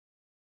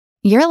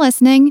You're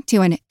listening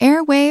to an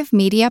Airwave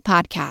Media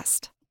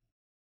Podcast.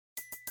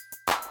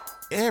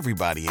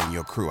 Everybody in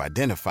your crew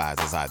identifies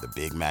as either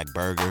Big Mac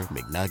Burger,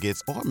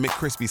 McNuggets, or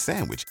McCrispy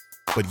Sandwich.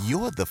 But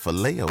you're the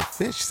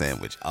Filet-O-Fish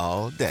Sandwich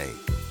all day.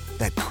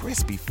 That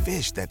crispy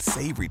fish, that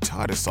savory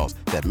tartar sauce,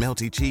 that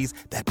melty cheese,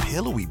 that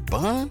pillowy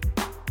bun.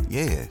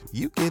 Yeah,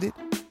 you get it.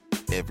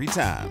 Every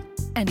time.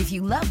 And if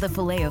you love the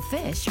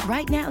Filet-O-Fish,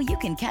 right now you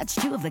can catch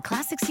two of the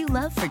classics you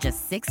love for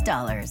just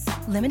 $6.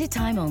 Limited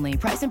time only.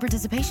 Price and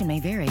participation may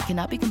vary.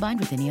 Cannot be combined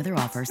with any other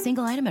offer.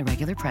 Single item at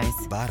regular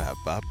price.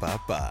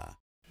 Ba-da-ba-ba-ba.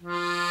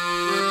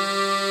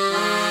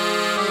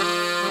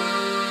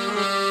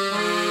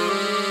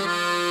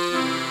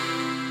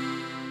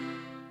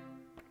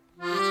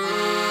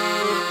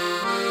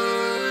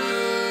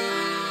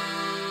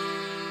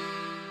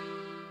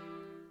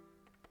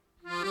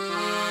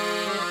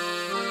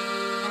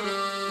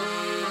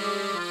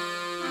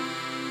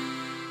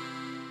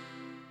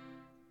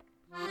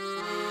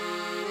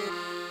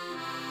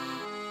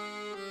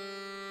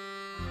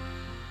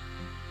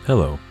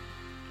 Hello.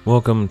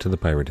 Welcome to the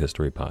Pirate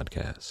History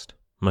Podcast.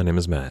 My name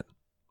is Matt.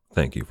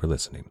 Thank you for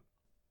listening.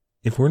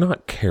 If we're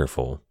not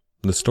careful,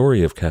 the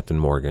story of Captain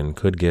Morgan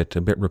could get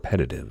a bit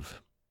repetitive.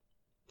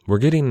 We're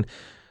getting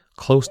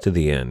close to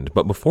the end,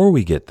 but before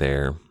we get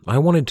there, I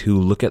wanted to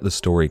look at the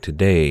story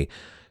today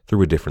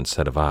through a different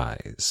set of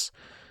eyes.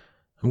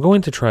 I'm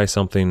going to try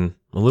something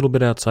a little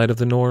bit outside of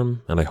the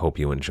norm, and I hope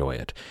you enjoy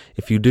it.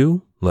 If you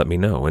do, let me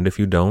know, and if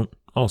you don't,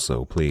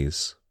 also,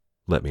 please,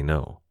 let me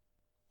know.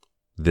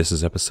 This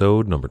is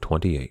episode number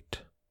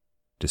 28,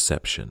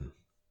 Deception.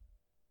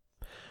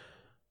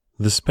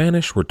 The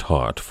Spanish were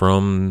taught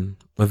from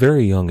a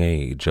very young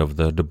age of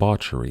the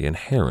debauchery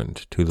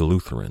inherent to the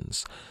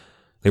Lutherans.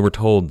 They were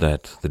told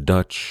that the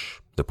Dutch,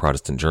 the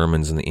Protestant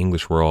Germans, and the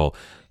English were all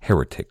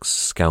heretics,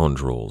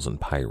 scoundrels, and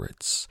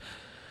pirates.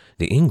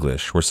 The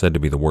English were said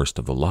to be the worst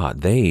of the lot.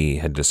 They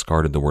had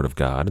discarded the Word of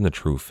God and the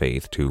true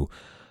faith to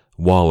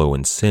wallow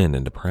in sin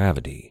and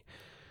depravity.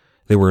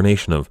 They were a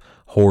nation of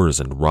whores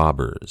and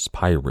robbers,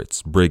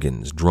 pirates,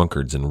 brigands,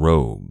 drunkards, and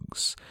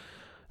rogues.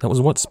 That was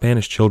what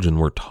Spanish children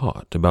were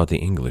taught about the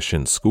English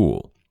in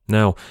school.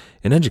 Now,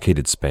 an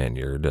educated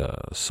Spaniard,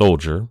 a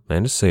soldier,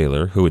 and a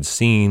sailor who had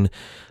seen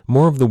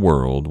more of the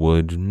world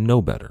would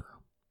know better.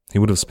 He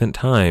would have spent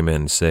time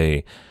in,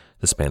 say,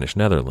 the Spanish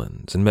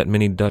Netherlands and met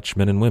many Dutch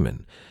men and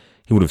women.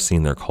 He would have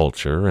seen their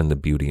culture and the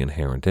beauty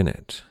inherent in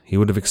it. He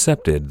would have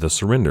accepted the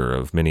surrender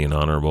of many an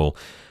honorable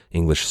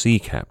English sea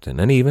captain,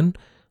 and even,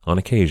 on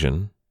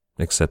occasion,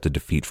 accepted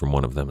defeat from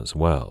one of them as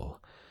well.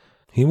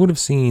 He would have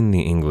seen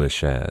the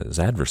English as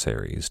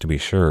adversaries, to be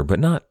sure, but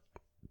not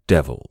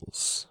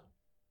devils.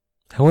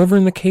 However,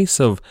 in the case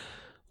of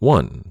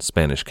one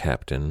Spanish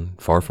captain,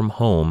 far from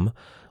home,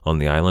 on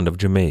the island of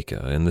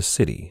Jamaica, in the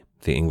city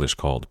the English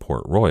called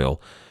Port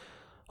Royal,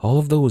 all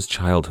of those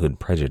childhood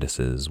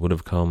prejudices would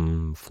have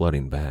come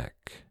flooding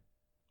back.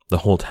 The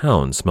whole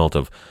town smelt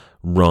of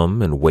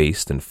rum and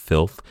waste and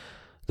filth.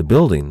 The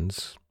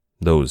buildings,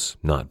 those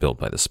not built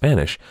by the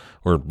Spanish,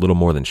 were little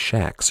more than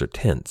shacks or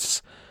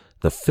tents.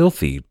 The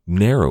filthy,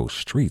 narrow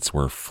streets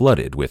were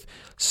flooded with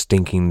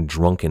stinking,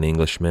 drunken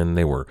Englishmen.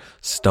 They were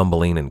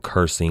stumbling and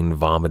cursing,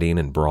 vomiting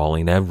and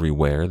brawling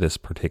everywhere this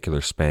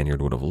particular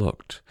Spaniard would have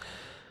looked.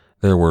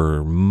 There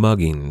were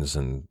muggings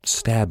and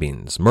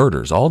stabbings,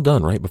 murders, all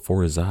done right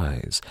before his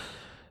eyes.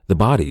 The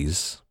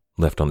bodies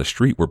left on the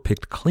street were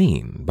picked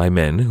clean by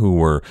men who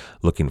were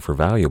looking for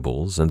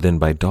valuables, and then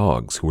by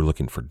dogs who were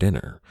looking for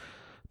dinner.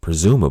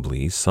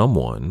 Presumably,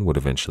 someone would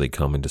eventually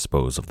come and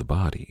dispose of the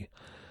body.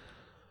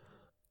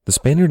 The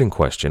Spaniard in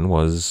question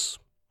was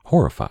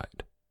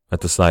horrified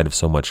at the sight of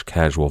so much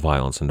casual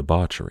violence and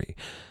debauchery.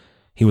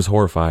 He was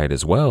horrified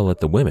as well at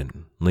the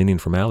women leaning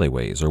from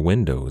alleyways or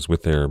windows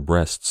with their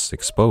breasts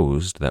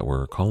exposed that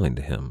were calling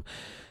to him.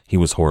 He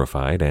was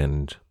horrified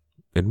and,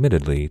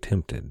 admittedly,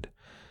 tempted.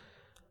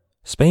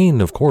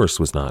 Spain, of course,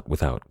 was not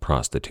without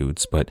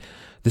prostitutes, but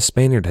this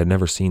Spaniard had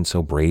never seen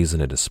so brazen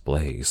a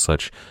display,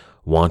 such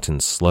wanton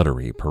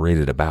sluttery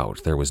paraded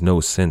about. There was no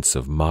sense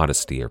of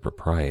modesty or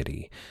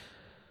propriety.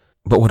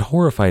 But what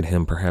horrified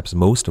him perhaps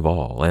most of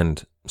all,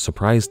 and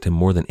surprised him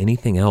more than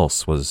anything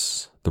else,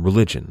 was the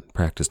religion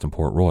practiced in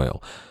Port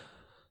Royal.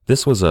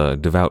 This was a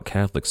devout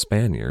Catholic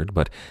Spaniard,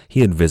 but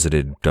he had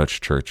visited Dutch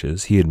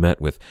churches, he had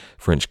met with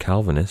French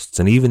Calvinists,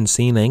 and even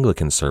seen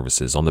Anglican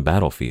services on the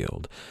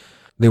battlefield.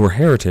 They were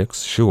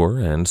heretics, sure,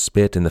 and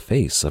spit in the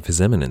face of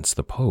His Eminence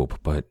the Pope,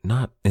 but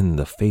not in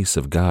the face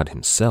of God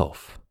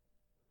himself.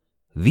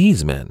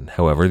 These men,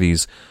 however,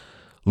 these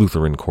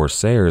Lutheran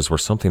corsairs, were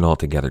something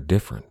altogether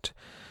different.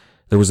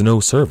 There was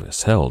no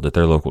service held at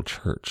their local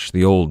church.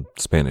 The old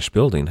Spanish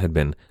building had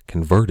been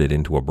converted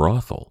into a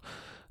brothel.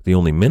 The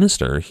only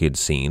minister he had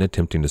seen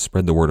attempting to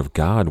spread the word of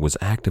God was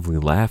actively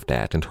laughed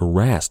at and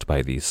harassed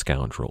by these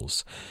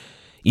scoundrels.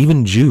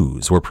 Even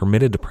Jews were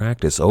permitted to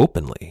practice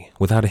openly,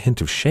 without a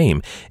hint of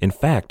shame. In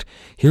fact,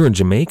 here in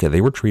Jamaica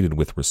they were treated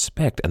with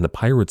respect, and the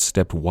pirates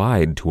stepped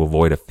wide to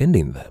avoid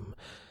offending them.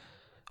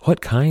 What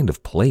kind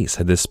of place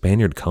had this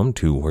Spaniard come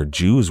to where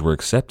Jews were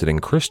accepted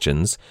and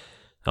Christians,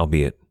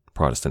 albeit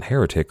Protestant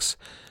heretics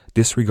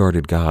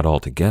disregarded God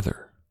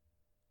altogether.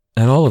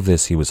 At all of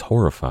this he was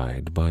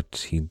horrified,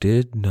 but he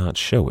did not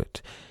show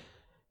it.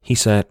 He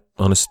sat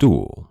on a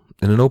stool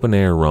in an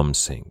open-air rum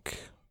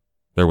sink.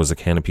 There was a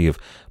canopy of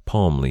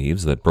palm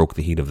leaves that broke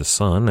the heat of the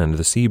sun, and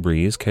the sea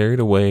breeze carried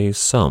away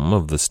some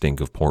of the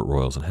stink of Port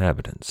Royal's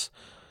inhabitants.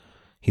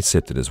 He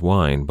sipped at his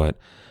wine, but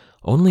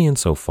only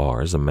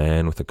insofar as a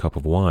man with a cup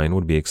of wine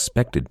would be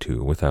expected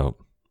to without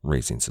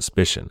raising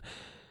suspicion.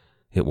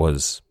 It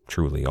was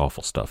truly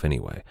awful stuff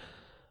anyway.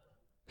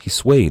 He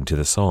swayed to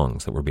the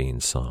songs that were being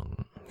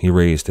sung. He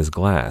raised his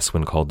glass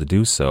when called to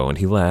do so, and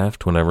he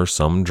laughed whenever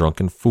some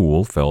drunken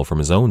fool fell from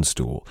his own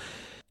stool.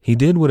 He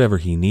did whatever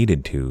he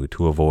needed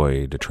to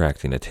avoid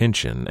attracting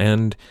attention,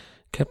 and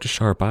kept a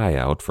sharp eye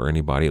out for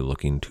anybody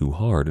looking too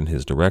hard in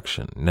his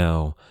direction.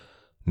 Now,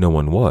 no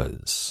one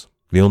was.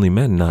 The only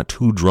men not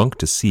too drunk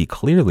to see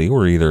clearly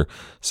were either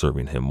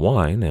serving him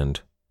wine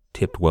and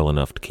tipped well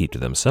enough to keep to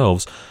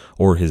themselves,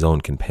 or his own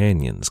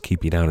companions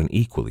keeping out an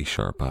equally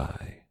sharp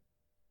eye.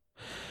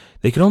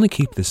 They could only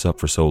keep this up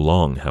for so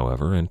long,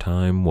 however, and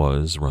time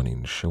was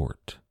running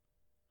short.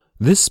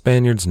 This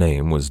Spaniard's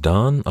name was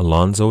Don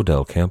Alonso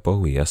del Campo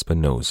y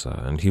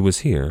Espinosa, and he was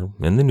here,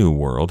 in the New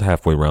World,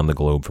 halfway round the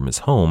globe from his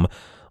home,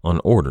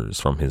 on orders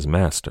from his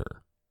master,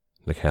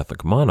 the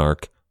Catholic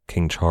monarch,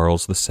 King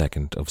Charles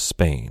II of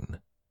Spain.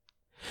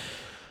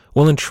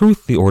 Well, in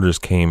truth, the orders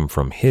came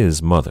from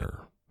his mother,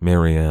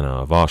 Mariana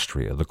of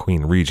Austria, the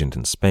Queen Regent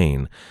in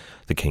Spain.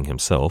 The king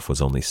himself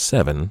was only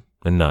 7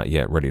 and not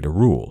yet ready to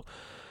rule.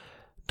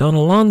 Don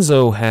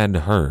Alonso had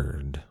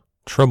heard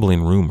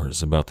troubling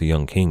rumors about the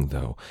young king,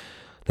 though,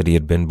 that he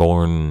had been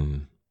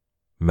born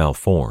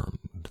malformed,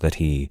 that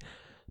he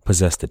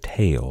possessed a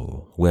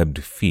tail,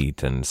 webbed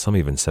feet, and some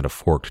even said a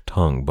forked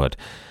tongue, but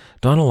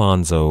Don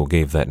Alonso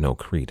gave that no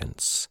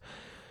credence.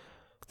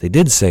 They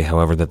did say,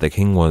 however, that the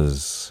king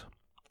was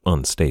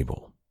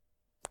unstable,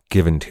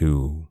 given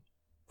to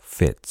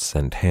fits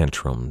and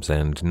tantrums,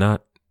 and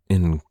not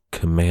in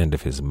command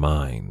of his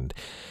mind.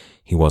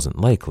 He wasn't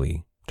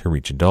likely to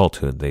reach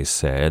adulthood, they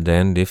said,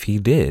 and if he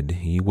did,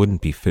 he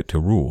wouldn't be fit to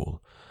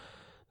rule.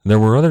 There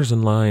were others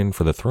in line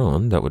for the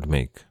throne that would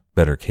make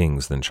better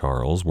kings than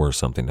Charles were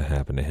something to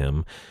happen to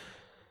him.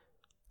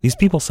 These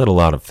people said a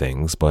lot of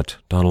things, but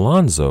Don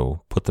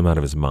Alonso put them out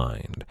of his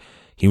mind.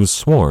 He was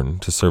sworn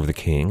to serve the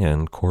king,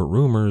 and court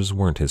rumors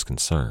weren't his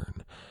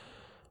concern.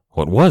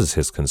 What was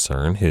his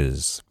concern,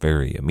 his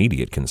very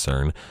immediate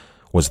concern,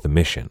 was the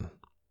mission.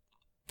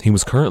 He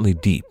was currently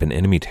deep in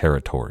enemy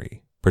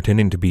territory,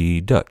 pretending to be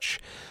Dutch,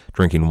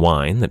 drinking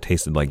wine that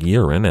tasted like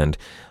urine, and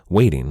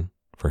waiting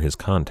for his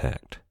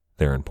contact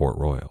there in Port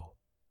Royal.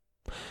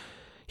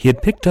 He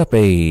had picked up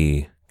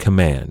a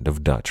command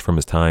of Dutch from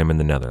his time in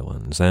the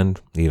Netherlands, and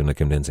even a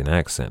convincing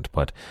accent,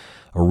 but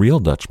a real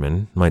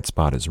Dutchman might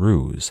spot his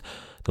ruse.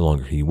 The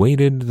longer he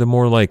waited, the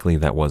more likely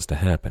that was to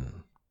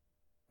happen.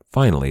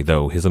 Finally,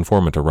 though, his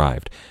informant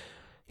arrived.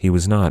 He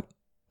was not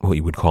what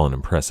you would call an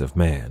impressive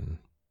man.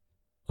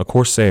 A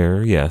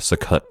corsair, yes, a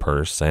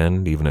cut-purse,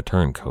 and even a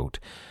turncoat.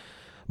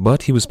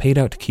 But he was paid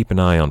out to keep an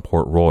eye on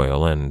Port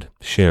Royal and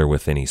share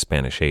with any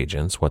Spanish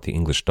agents what the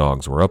English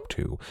dogs were up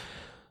to.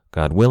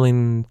 God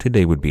willing,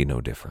 today would be no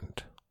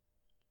different.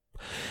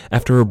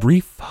 After a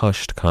brief,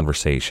 hushed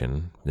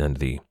conversation and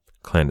the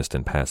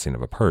clandestine passing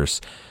of a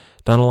purse,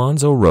 Don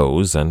Alonso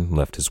rose and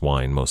left his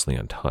wine mostly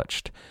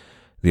untouched.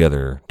 The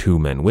other 2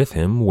 men with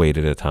him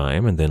waited a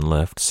time and then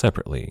left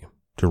separately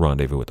to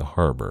rendezvous at the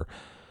harbor.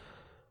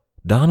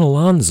 Don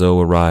Alonso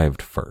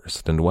arrived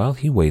first, and while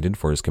he waited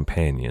for his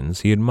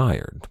companions, he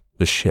admired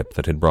the ship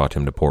that had brought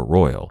him to Port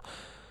Royal.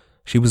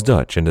 She was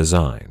Dutch in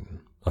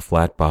design, a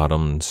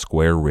flat-bottomed,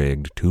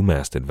 square-rigged,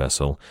 2-masted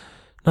vessel,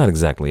 not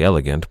exactly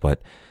elegant,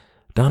 but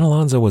Don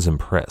Alonso was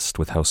impressed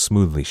with how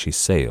smoothly she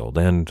sailed,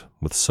 and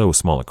with so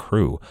small a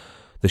crew,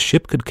 the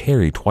ship could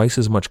carry twice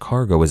as much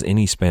cargo as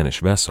any Spanish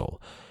vessel.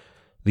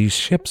 These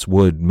ships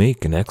would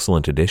make an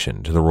excellent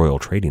addition to the royal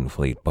trading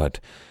fleet,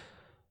 but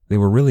they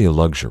were really a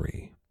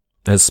luxury.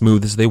 As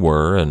smooth as they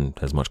were, and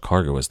as much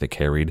cargo as they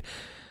carried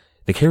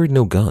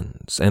no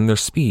guns, and their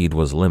speed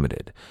was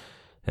limited.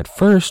 At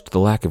first, the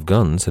lack of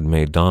guns had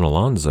made Don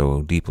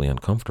Alonso deeply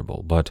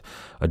uncomfortable, but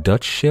a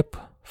Dutch ship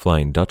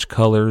flying Dutch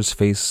colors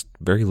faced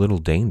very little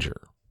danger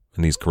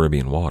in these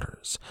Caribbean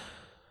waters.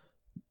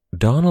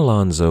 Don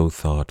Alonso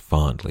thought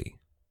fondly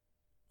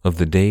of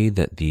the day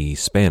that the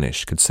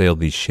Spanish could sail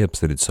these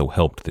ships that had so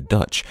helped the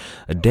Dutch,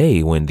 a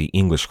day when the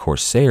English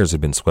corsairs had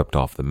been swept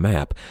off the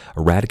map,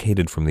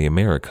 eradicated from the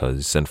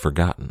Americas, and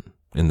forgotten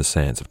in the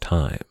sands of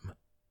time.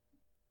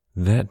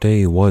 That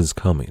day was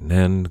coming,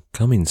 and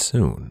coming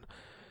soon.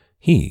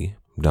 He,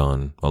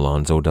 Don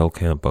Alonso del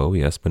Campo y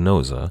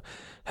Espinosa,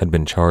 had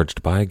been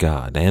charged by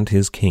God and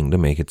his king to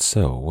make it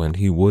so, and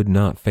he would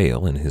not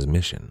fail in his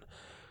mission.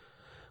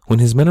 When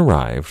his men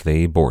arrived,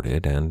 they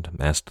boarded and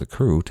asked the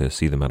crew to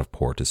see them out of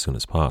port as soon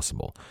as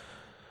possible.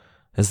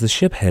 As the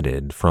ship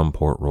headed from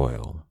Port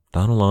Royal,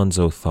 Don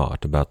Alonso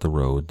thought about the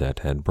road that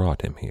had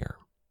brought him here.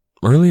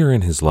 Earlier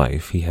in his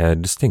life, he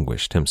had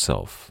distinguished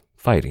himself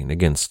fighting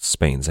against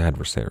Spain's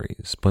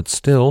adversaries, but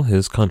still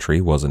his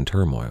country was in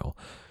turmoil.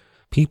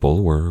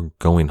 People were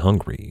going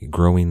hungry,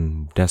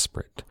 growing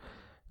desperate.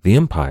 The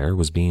empire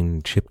was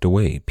being chipped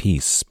away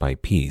piece by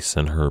piece,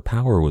 and her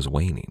power was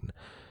waning.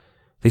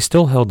 They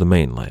still held the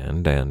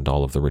mainland and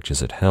all of the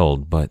riches it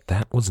held, but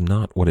that was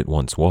not what it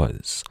once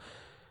was.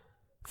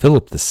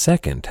 Philip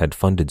II had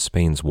funded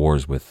Spain's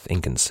wars with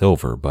ink and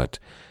silver, but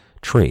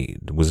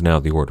trade was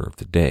now the order of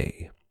the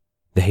day.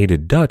 The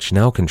hated Dutch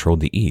now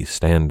controlled the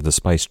East and the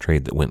spice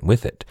trade that went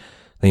with it.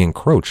 They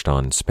encroached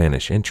on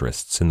Spanish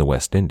interests in the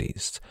West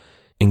Indies.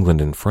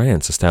 England and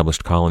France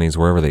established colonies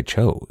wherever they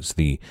chose.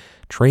 The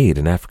trade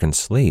in African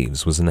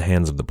slaves was in the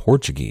hands of the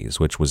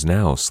Portuguese, which was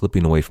now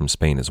slipping away from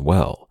Spain as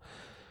well.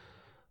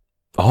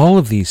 All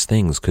of these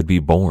things could be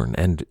borne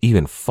and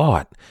even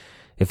fought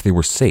if they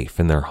were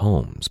safe in their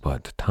homes,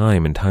 but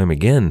time and time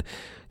again,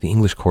 the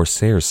English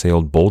corsairs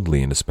sailed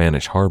boldly into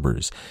Spanish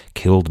harbors,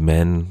 killed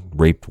men,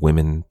 raped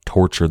women,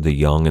 tortured the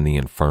young and the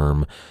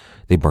infirm.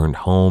 They burned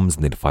homes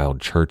and they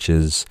defiled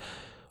churches.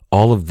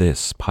 All of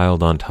this,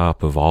 piled on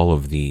top of all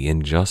of the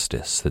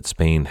injustice that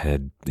Spain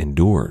had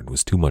endured,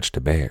 was too much to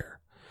bear.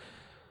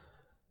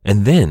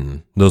 And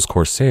then those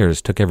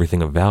corsairs took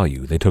everything of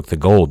value. They took the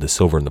gold, the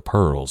silver, and the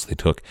pearls. They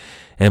took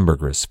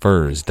ambergris,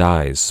 furs,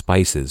 dyes,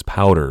 spices,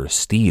 powder,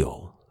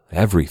 steel,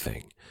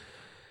 everything.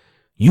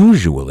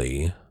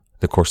 Usually,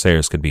 the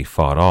corsairs could be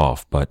fought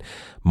off, but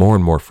more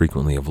and more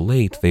frequently of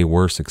late, they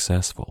were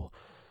successful.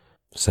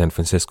 San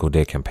Francisco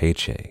de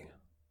Campeche,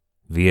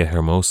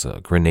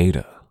 Villahermosa,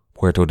 Grenada,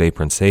 Puerto de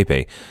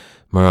Príncipe,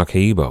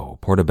 Maracaibo,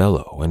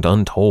 Portobello, and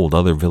untold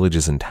other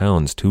villages and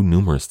towns too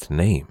numerous to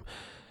name.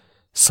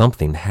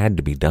 Something had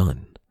to be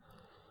done.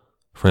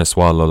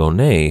 Francois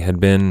l'Olonnais had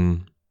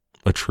been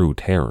a true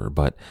terror,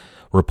 but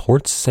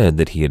reports said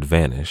that he had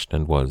vanished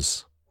and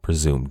was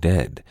presumed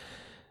dead.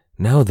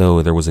 Now,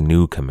 though, there was a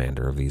new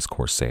commander of these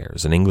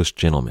corsairs, an English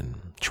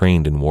gentleman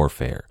trained in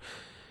warfare.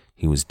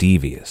 He was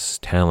devious,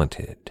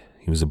 talented.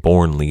 He was a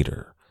born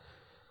leader.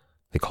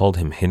 They called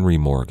him Henry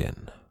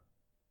Morgan.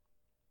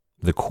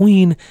 The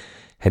Queen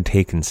had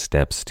taken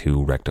steps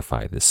to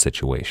rectify this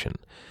situation.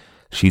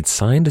 She'd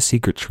signed a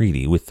secret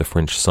treaty with the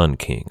French Sun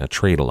King, a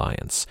trade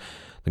alliance.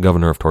 The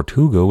governor of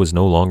Tortuga was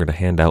no longer to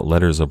hand out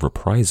letters of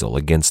reprisal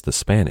against the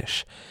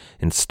Spanish.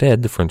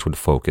 Instead, the French would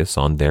focus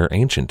on their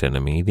ancient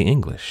enemy, the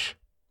English.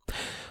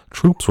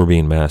 Troops were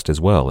being massed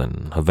as well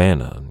in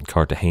Havana,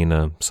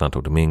 Cartagena, Santo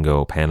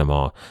Domingo,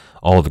 Panama,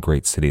 all the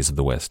great cities of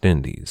the West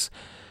Indies.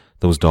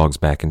 Those dogs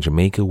back in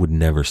Jamaica would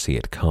never see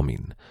it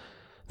coming.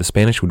 The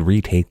Spanish would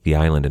retake the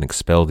island and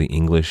expel the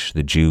English,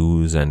 the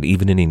Jews, and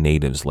even any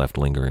natives left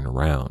lingering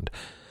around.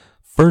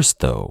 First,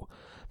 though,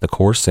 the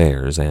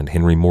corsairs and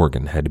Henry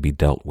Morgan had to be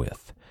dealt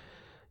with.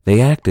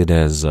 They acted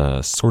as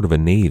a sort of a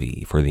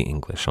navy for the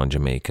English on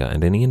Jamaica,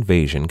 and any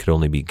invasion could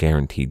only be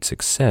guaranteed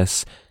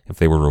success if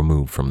they were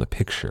removed from the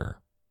picture.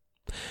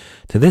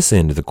 To this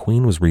end, the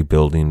Queen was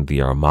rebuilding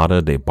the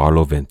Armada de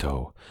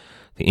Barlovento.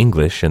 The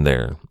English, in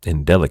their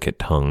indelicate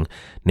tongue,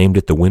 named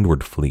it the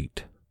Windward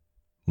Fleet.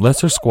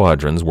 Lesser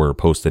squadrons were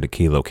posted at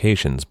key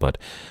locations, but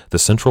the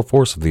central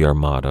force of the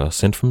Armada,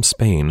 sent from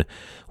Spain,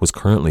 was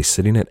currently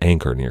sitting at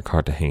anchor near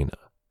Cartagena.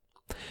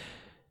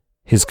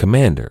 His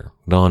commander,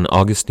 Don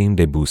Agustin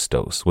de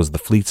Bustos, was the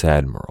fleet's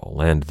admiral,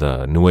 and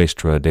the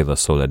Nuestra de la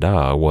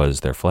Soledad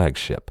was their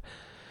flagship.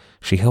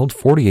 She held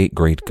 48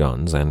 great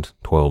guns and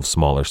 12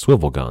 smaller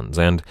swivel guns,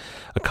 and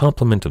a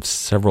complement of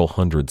several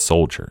hundred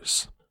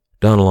soldiers.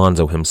 Don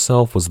Alonso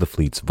himself was the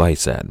fleet's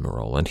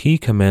vice-admiral, and he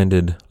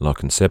commanded La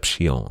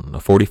Concepcion, a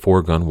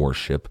 44-gun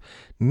warship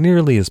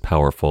nearly as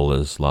powerful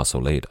as La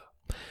Soleda.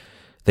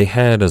 They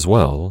had as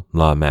well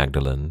La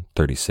Magdalene,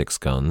 36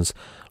 guns,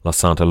 La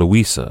Santa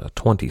Luisa,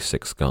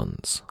 26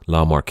 guns,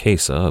 La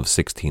Marquesa of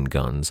 16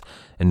 guns,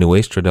 and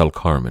Nuestra del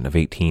Carmen of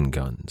 18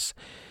 guns.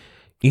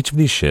 Each of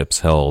these ships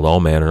held all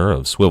manner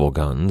of swivel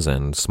guns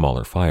and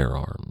smaller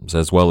firearms,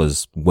 as well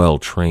as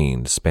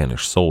well-trained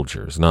Spanish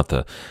soldiers, not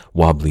the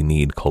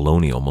wobbly-kneed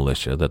colonial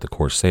militia that the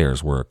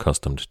corsairs were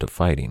accustomed to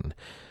fighting.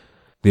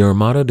 The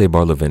Armada de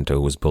Barlovento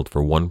was built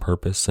for one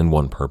purpose and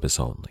one purpose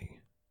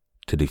only: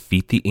 to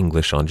defeat the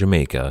English on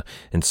Jamaica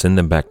and send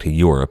them back to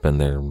Europe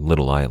and their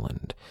little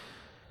island.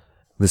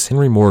 This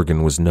Henry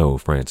Morgan was no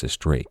Francis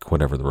Drake,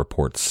 whatever the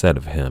reports said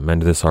of him,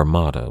 and this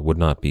Armada would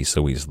not be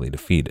so easily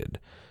defeated.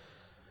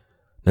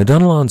 Now,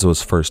 Don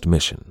Alonso's first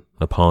mission,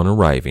 upon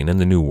arriving in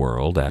the New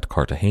World at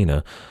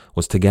Cartagena,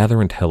 was to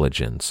gather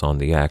intelligence on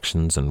the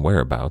actions and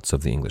whereabouts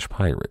of the English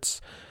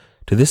pirates.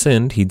 To this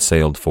end, he'd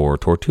sailed for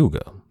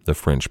Tortuga, the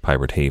French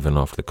pirate haven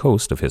off the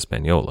coast of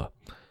Hispaniola.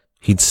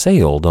 He'd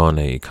sailed on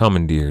a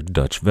commandeered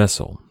Dutch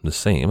vessel, the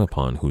same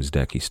upon whose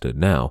deck he stood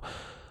now,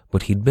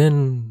 but he'd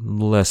been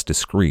less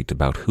discreet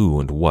about who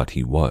and what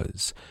he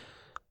was.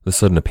 The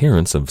sudden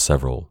appearance of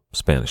several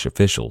Spanish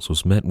officials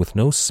was met with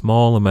no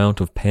small amount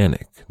of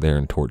panic there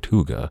in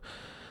Tortuga,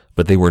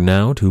 but they were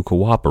now to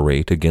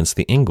cooperate against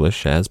the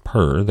English as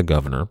per the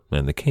governor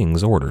and the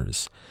king's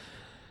orders.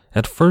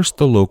 At first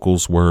the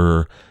locals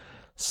were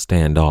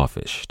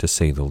standoffish, to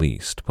say the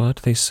least, but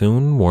they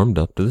soon warmed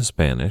up to the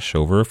Spanish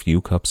over a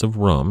few cups of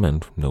rum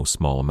and no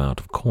small amount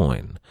of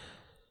coin.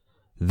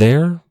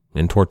 There,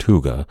 in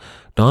Tortuga,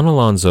 Don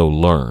Alonso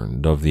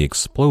learned of the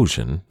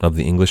explosion of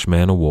the English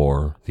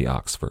man-of-war, the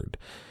Oxford.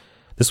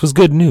 This was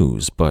good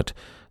news, but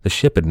the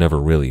ship had never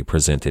really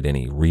presented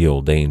any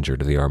real danger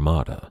to the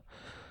Armada.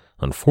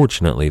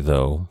 Unfortunately,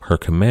 though, her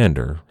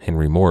commander,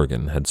 Henry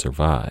Morgan, had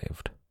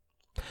survived.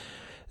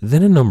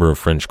 Then a number of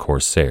French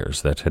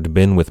corsairs that had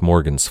been with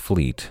Morgan's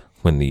fleet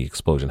when the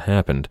explosion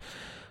happened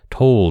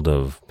told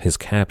of his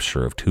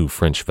capture of 2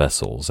 French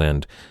vessels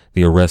and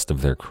the arrest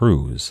of their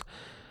crews.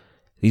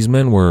 These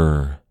men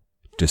were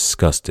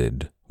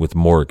disgusted with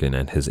Morgan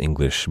and his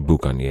English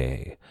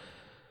boucanier.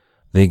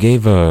 They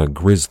gave a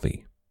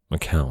grisly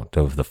account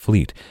of the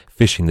fleet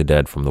fishing the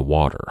dead from the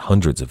water,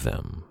 hundreds of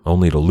them,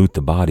 only to loot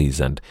the bodies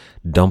and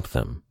dump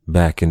them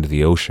back into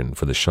the ocean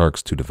for the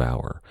sharks to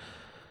devour.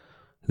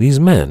 These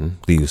men,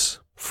 these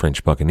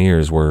French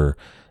buccaneers, were,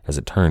 as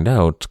it turned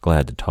out,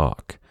 glad to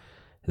talk.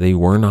 They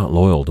were not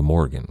loyal to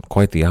Morgan,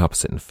 quite the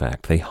opposite, in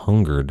fact. They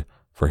hungered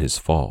for his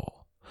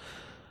fall.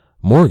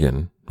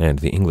 Morgan and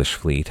the English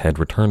fleet had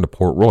returned to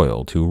Port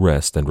Royal to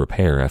rest and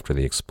repair after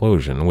the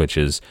explosion, which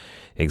is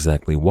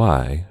exactly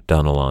why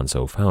Don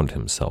Alonso found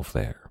himself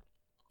there.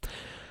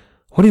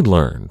 What he'd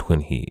learned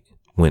when he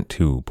went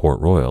to Port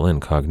Royal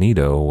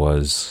incognito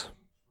was,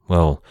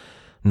 well,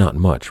 not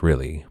much,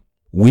 really.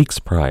 Weeks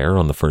prior,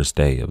 on the first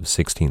day of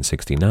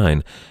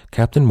 1669,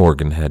 Captain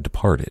Morgan had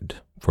departed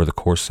for the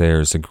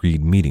Corsairs'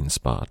 agreed meeting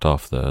spot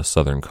off the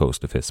southern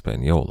coast of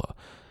Hispaniola.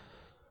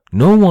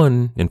 No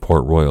one in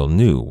Port Royal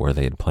knew where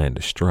they had planned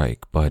to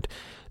strike, but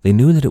they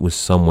knew that it was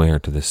somewhere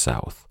to the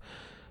south.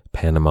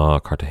 Panama,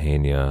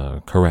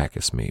 Cartagena,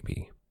 Caracas,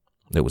 maybe.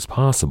 It was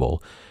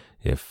possible,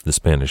 if the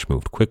Spanish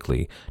moved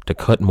quickly, to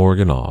cut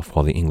Morgan off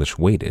while the English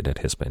waited at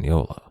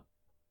Hispaniola.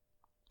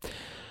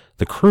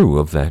 The crew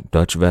of that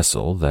Dutch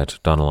vessel that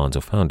Don Alonso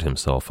found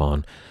himself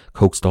on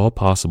coaxed all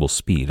possible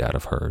speed out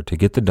of her to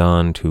get the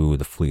Don to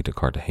the fleet at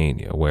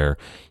Cartagena, where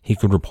he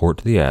could report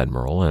to the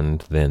admiral,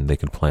 and then they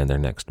could plan their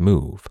next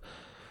move.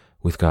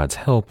 With God's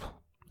help,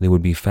 they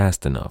would be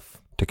fast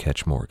enough to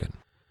catch Morgan.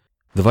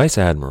 The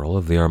vice-admiral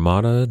of the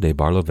Armada de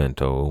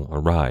Barlovento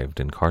arrived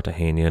in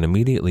Cartagena and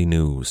immediately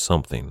knew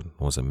something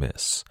was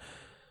amiss.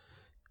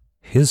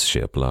 His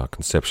ship, La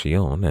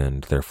Concepcion,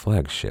 and their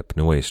flagship,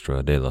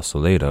 Nuestra de la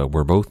Soleda,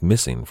 were both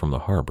missing from the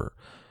harbor.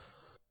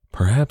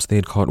 Perhaps they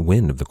had caught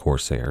wind of the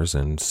corsairs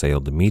and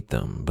sailed to meet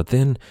them, but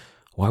then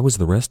why was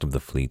the rest of the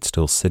fleet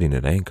still sitting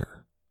at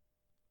anchor?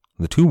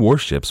 The 2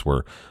 warships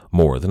were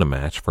more than a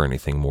match for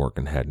anything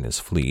Morgan had in his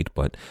fleet,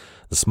 but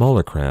the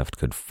smaller craft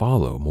could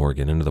follow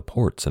Morgan into the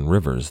ports and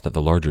rivers that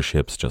the larger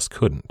ships just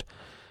couldn't.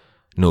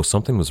 No,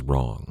 something was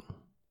wrong.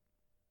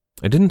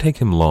 It didn't take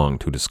him long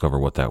to discover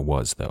what that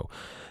was, though.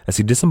 As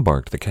he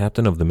disembarked, the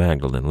captain of the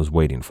Magdalene was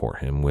waiting for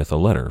him with a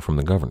letter from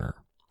the governor.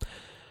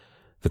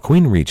 The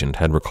Queen Regent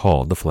had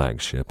recalled the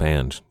flagship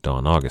and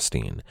Don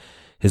Augustine.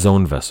 His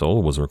own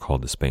vessel was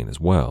recalled to Spain as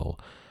well.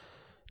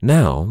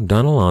 Now,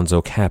 Don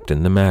Alonso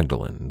captained the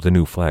Magdalene, the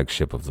new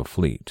flagship of the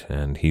fleet,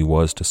 and he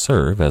was to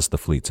serve as the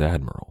fleet's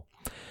admiral.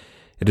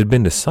 It had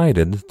been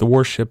decided that the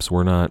warships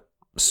were not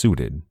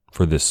suited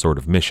for this sort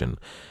of mission.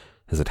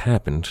 As it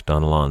happened,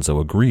 Don Alonso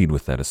agreed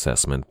with that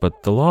assessment,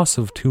 but the loss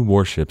of 2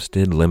 warships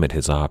did limit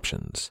his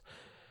options.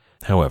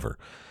 However,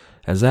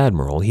 as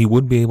admiral, he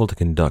would be able to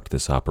conduct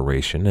this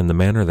operation in the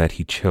manner that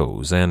he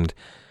chose, and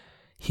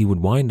he would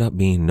wind up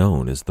being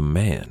known as the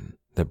man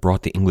that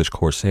brought the English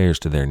corsairs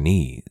to their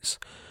knees.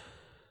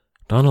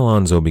 Don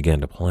Alonso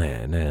began to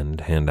plan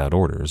and hand out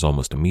orders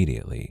almost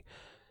immediately.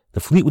 The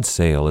fleet would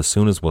sail as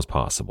soon as was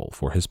possible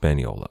for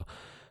Hispaniola.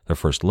 Their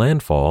first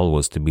landfall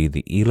was to be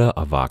the Isla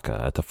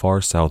Avaca at the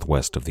far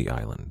southwest of the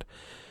island.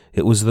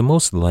 It was the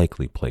most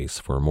likely place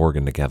for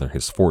Morgan to gather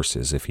his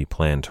forces if he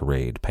planned to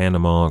raid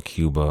Panama,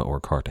 Cuba, or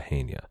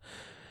Cartagena.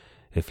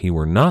 If he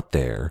were not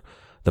there,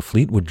 the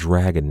fleet would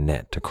drag a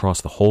net across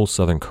the whole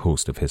southern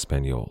coast of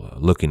Hispaniola,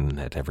 looking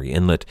at every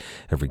inlet,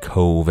 every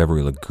cove,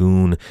 every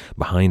lagoon,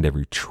 behind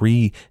every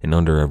tree, and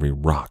under every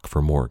rock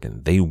for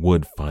Morgan. They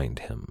would find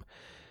him.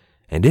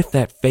 And if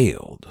that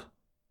failed,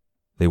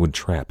 they would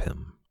trap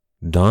him.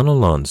 Don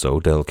Alonso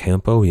del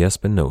Campo y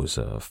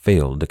Espinosa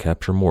failed to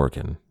capture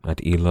Morgan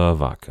at Isla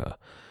Avaca.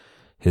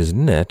 His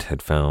net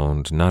had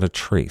found not a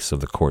trace of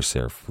the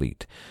corsair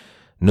fleet.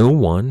 No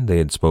one they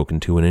had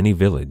spoken to in any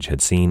village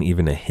had seen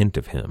even a hint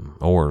of him,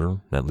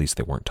 or at least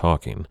they weren't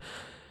talking.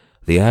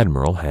 The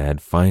admiral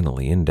had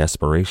finally, in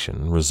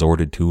desperation,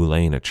 resorted to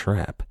laying a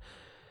trap,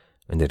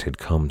 and it had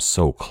come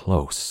so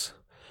close.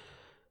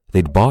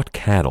 They'd bought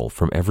cattle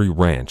from every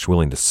ranch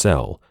willing to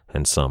sell,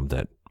 and some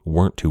that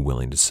weren't too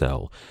willing to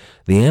sell.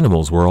 The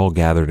animals were all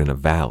gathered in a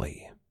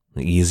valley,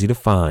 easy to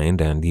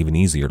find and even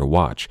easier to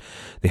watch.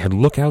 They had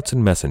lookouts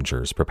and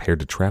messengers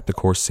prepared to trap the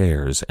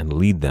corsairs and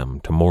lead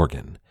them to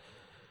Morgan.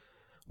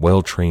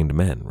 Well-trained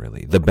men,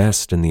 really, the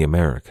best in the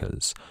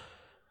Americas.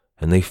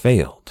 And they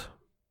failed.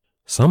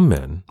 Some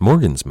men,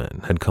 Morgan's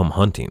men, had come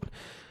hunting.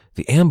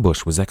 The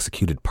ambush was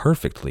executed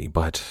perfectly,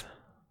 but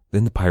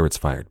Then the pirates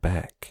fired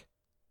back.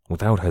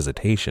 Without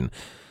hesitation,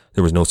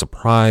 there was no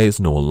surprise,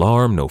 no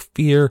alarm, no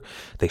fear.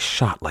 They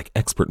shot like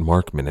expert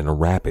marksmen in a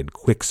rapid,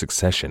 quick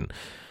succession.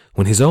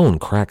 When his own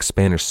crack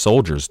Spanish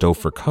soldiers dove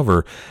for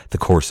cover, the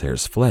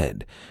corsairs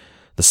fled.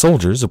 The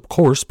soldiers, of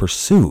course,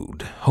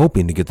 pursued,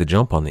 hoping to get the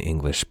jump on the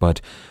English,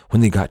 but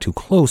when they got too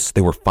close, they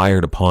were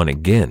fired upon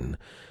again.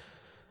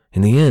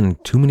 In the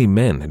end, too many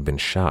men had been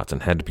shot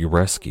and had to be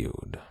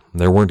rescued.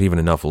 There weren't even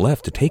enough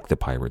left to take the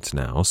pirates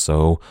now,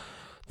 so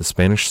the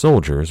Spanish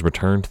soldiers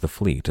returned to the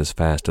fleet as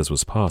fast as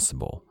was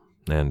possible,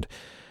 and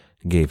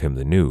gave him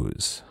the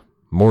news.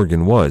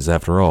 Morgan was,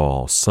 after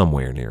all,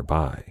 somewhere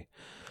nearby.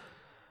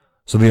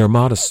 So the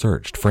Armada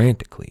searched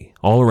frantically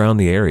all around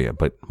the area,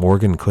 but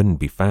Morgan couldn't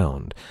be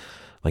found.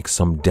 Like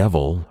some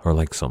devil or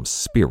like some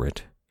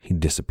spirit, he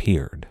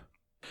disappeared.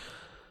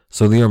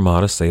 So the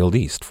Armada sailed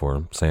east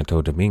for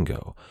Santo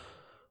Domingo.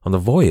 On the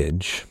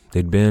voyage,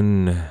 they'd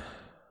been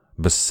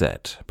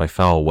beset by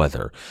foul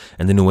weather,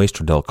 and the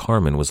Nuestra del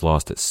Carmen was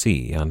lost at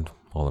sea, and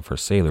all of her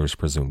sailors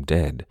presumed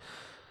dead.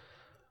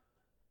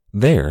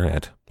 There,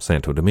 at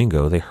Santo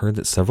Domingo, they heard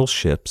that several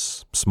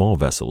ships, small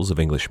vessels of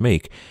English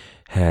make,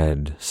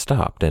 had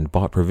stopped and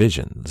bought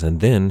provisions,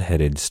 and then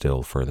headed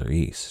still further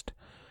east.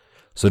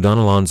 So Don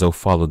Alonso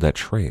followed that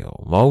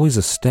trail, always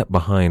a step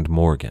behind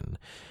Morgan.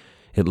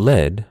 It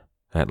led,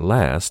 at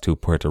last, to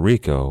Puerto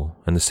Rico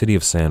and the city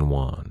of San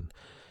Juan.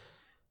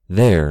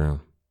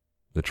 There,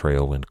 the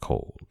trail went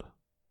cold.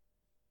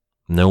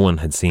 No one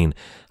had seen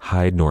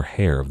hide nor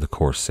hair of the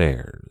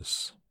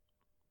corsairs.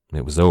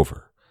 It was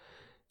over.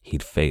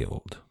 He'd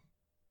failed.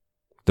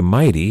 The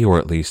mighty, or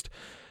at least,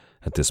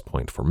 at this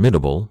point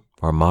formidable,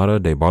 Armada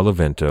de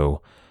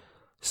Barlovento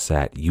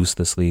sat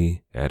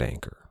uselessly at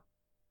anchor.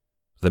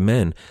 The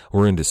men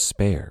were in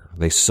despair.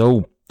 They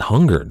so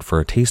hungered for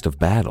a taste of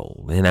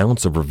battle, an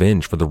ounce of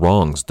revenge for the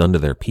wrongs done to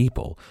their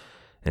people.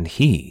 And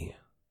he,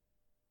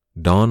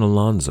 Don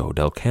Alonso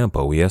del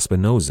Campo y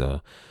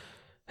Espinosa,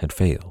 had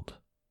failed.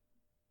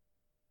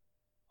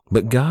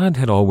 But God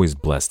had always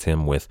blessed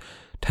him with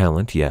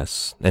talent,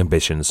 yes,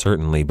 ambition,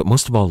 certainly, but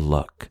most of all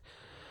luck.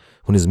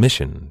 When his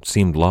mission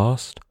seemed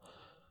lost,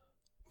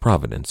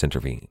 Providence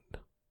intervened.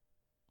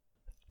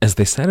 As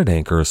they sat at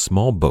anchor, a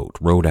small boat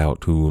rowed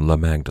out to La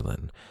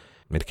Magdalene.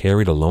 It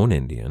carried a lone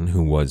Indian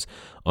who was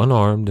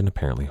unarmed and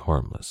apparently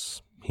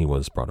harmless. He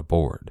was brought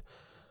aboard.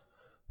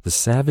 The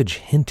savage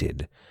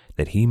hinted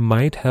that he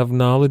might have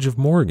knowledge of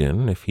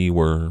Morgan if he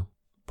were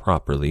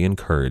properly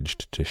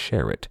encouraged to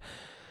share it.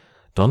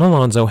 Don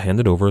Alonso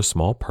handed over a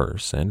small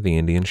purse, and the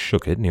Indian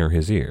shook it near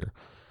his ear.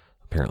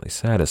 Apparently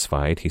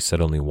satisfied, he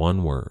said only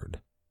one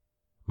word: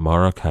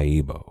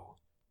 Maracaibo.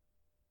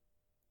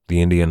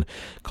 The Indian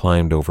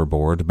climbed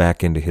overboard,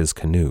 back into his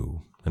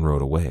canoe, and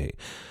rowed away.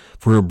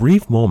 For a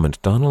brief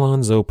moment, Don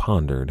Alonso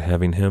pondered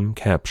having him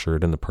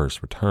captured and the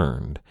purse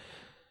returned.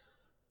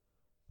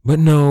 But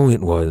no,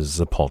 it was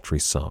a paltry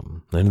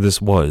sum, and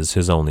this was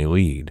his only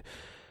lead.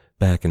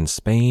 Back in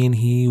Spain,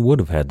 he would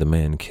have had the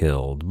man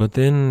killed, but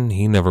then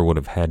he never would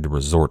have had to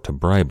resort to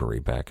bribery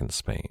back in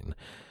Spain.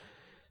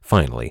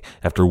 Finally,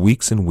 after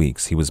weeks and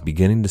weeks, he was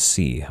beginning to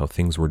see how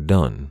things were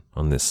done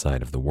on this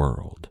side of the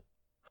world.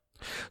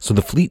 So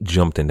the fleet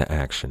jumped into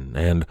action,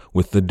 and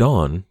with the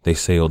dawn, they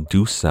sailed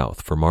due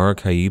south for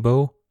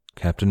Maracaibo,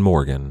 Captain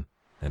Morgan,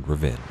 and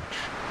revenge.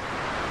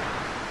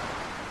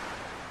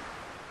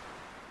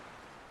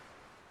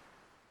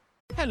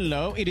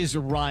 Hello, it is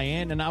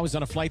Ryan, and I was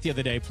on a flight the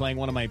other day playing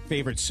one of my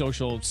favorite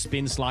social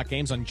spin slot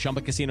games on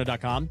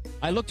ChumbaCasino.com.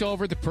 I looked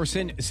over at the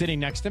person sitting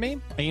next to me,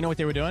 and you know what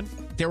they were doing?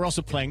 They were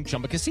also playing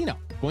Chumba Casino.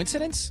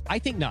 Coincidence? I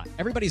think not.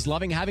 Everybody's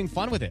loving having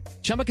fun with it.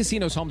 Chumba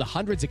Casino is home to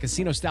hundreds of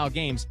casino-style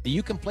games that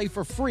you can play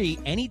for free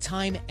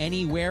anytime,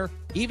 anywhere,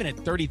 even at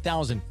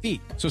 30,000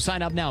 feet. So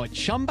sign up now at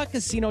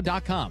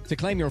ChumbaCasino.com to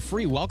claim your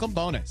free welcome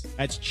bonus.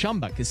 That's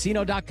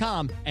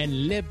ChumbaCasino.com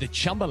and live the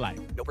Chumba life.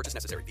 No purchase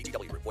necessary.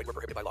 VGW. Void where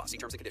prohibited by law. See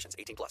terms and conditions.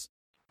 18+.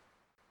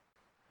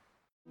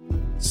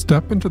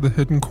 Step into the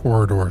hidden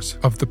corridors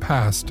of the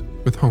past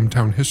with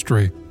Hometown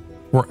History,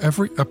 where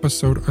every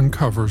episode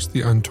uncovers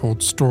the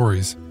untold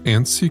stories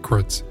and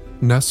secrets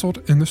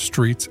nestled in the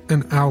streets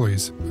and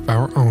alleys of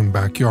our own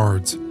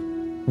backyards.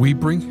 We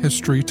bring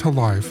history to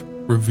life,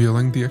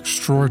 revealing the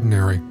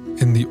extraordinary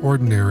in the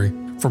ordinary,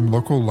 from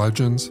local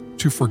legends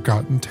to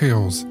forgotten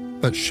tales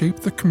that shape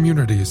the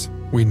communities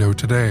we know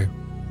today.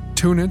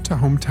 Tune into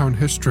Hometown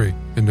History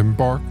and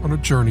embark on a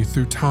journey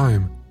through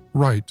time,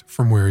 right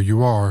from where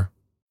you are.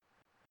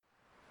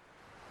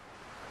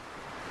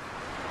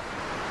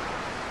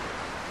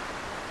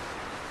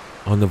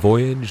 On the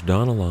voyage,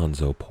 Don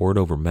Alonso pored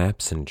over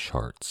maps and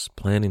charts,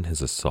 planning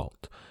his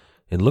assault.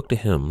 It looked to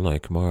him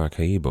like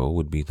Maracaibo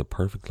would be the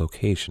perfect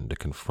location to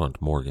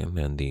confront Morgan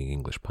and the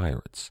English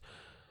pirates.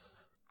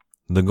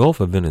 The Gulf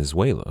of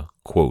Venezuela,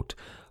 quote,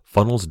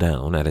 funnels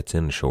down at its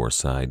inshore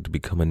side to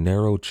become a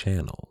narrow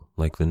channel,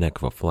 like the neck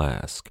of a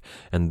flask,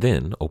 and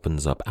then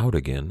opens up out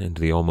again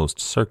into the almost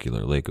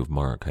circular lake of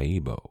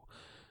Maracaibo,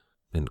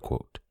 end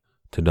quote.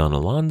 To Don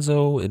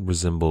Alonso, it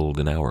resembled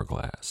an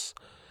hourglass.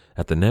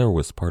 At the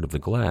narrowest part of the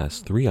glass,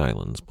 3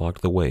 islands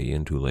blocked the way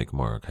into Lake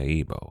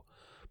Maracaibo: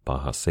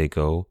 Baja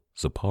Seco,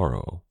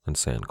 Zaparo, and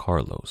San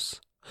Carlos.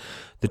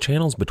 The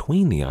channels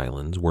between the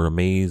islands were a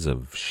maze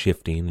of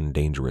shifting and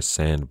dangerous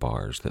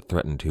sandbars that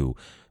threatened to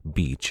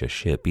beach a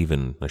ship,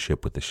 even a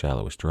ship with the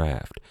shallowest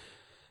draft.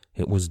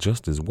 It was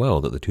just as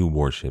well that the 2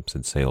 warships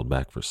had sailed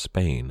back for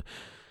Spain.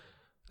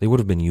 They would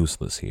have been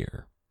useless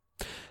here.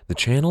 The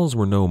channels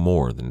were no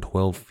more than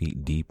 12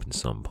 feet deep in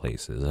some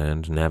places,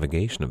 and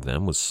navigation of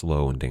them was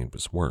slow and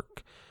dangerous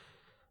work.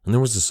 And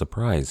there was a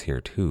surprise here,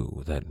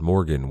 too, that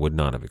Morgan would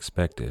not have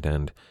expected,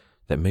 and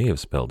that may have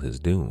spelled his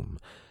doom.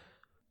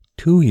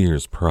 2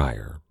 years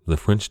prior, the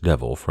French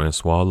devil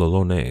Francois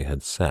l'Olonnais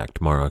had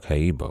sacked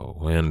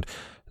Maracaibo, and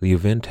the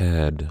event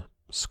had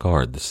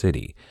scarred the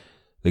city.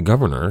 The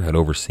governor had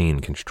overseen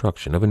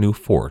construction of a new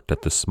fort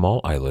at the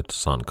small islet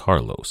San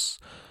Carlos.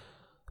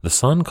 The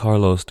San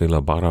Carlos de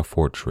la Barra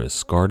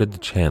fortress guarded the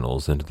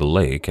channels into the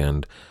lake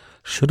and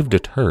should have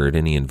deterred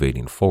any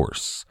invading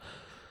force.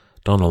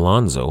 Don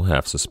Alonso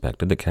half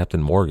suspected that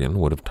Captain Morgan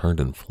would have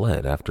turned and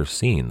fled after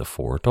seeing the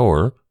fort,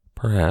 or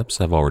perhaps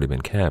have already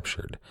been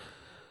captured.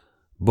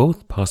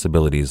 Both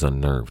possibilities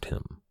unnerved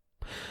him.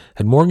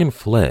 Had Morgan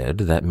fled,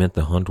 that meant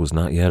the hunt was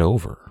not yet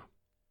over.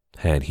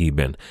 Had he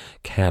been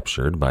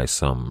captured by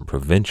some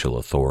provincial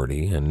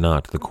authority and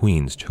not the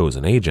Queen's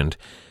chosen agent,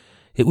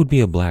 it would be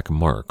a black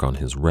mark on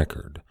his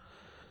record.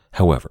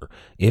 However,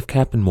 if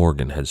Captain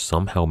Morgan had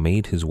somehow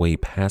made his way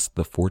past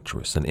the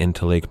fortress and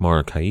into Lake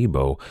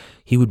Maracaibo,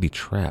 he would be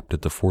trapped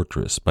at the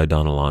fortress by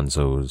Don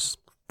Alonso's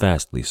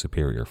vastly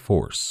superior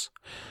force.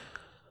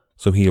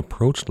 So he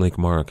approached Lake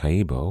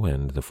Maracaibo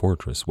and the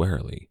fortress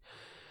warily.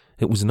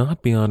 It was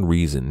not beyond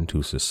reason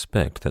to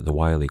suspect that the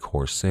wily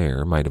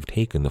corsair might have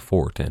taken the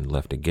fort and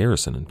left a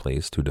garrison in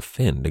place to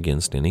defend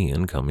against any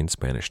incoming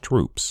Spanish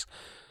troops.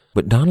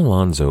 But Don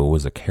Alonso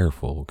was a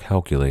careful,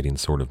 calculating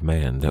sort of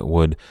man that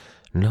would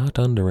not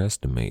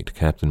underestimate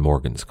Captain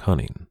Morgan's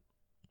cunning.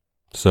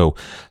 So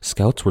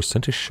scouts were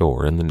sent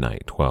ashore in the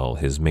night while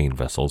his main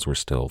vessels were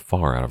still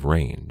far out of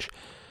range.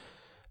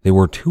 They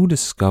were to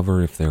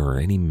discover if there were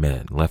any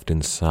men left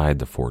inside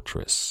the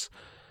fortress.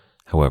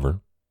 However,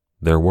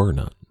 there were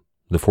none.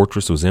 The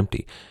fortress was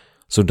empty,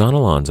 so Don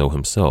Alonso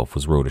himself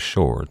was rowed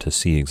ashore to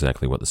see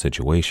exactly what the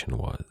situation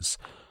was.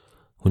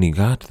 When he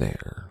got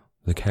there,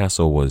 the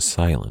castle was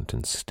silent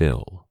and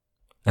still.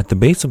 At the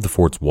base of the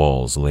fort's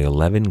walls lay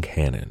 11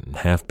 cannon,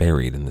 half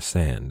buried in the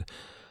sand.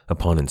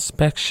 Upon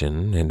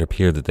inspection, it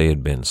appeared that they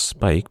had been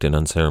spiked and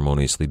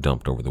unceremoniously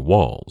dumped over the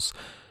walls.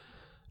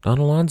 Don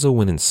Alonso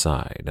went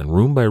inside, and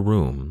room by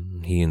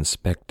room he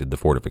inspected the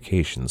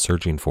fortification,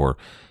 searching for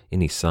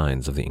any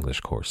signs of the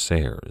English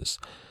corsairs.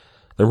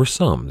 There were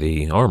some.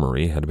 The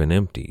armory had been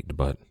emptied,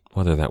 but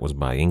whether that was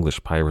by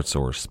English pirates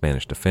or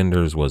Spanish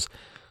defenders was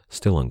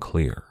still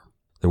unclear.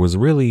 There was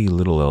really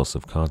little else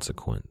of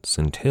consequence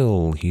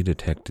until he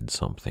detected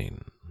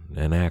something,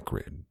 an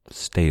acrid,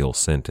 stale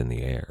scent in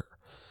the air.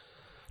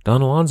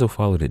 Don Alonso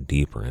followed it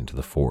deeper into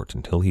the fort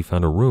until he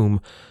found a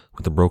room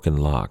with a broken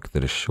lock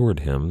that assured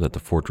him that the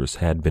fortress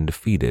had been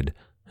defeated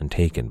and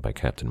taken by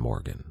Captain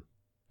Morgan.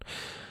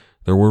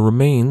 There were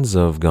remains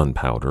of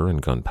gunpowder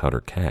and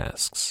gunpowder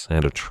casks,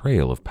 and a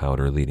trail of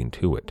powder leading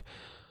to it.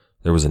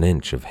 There was an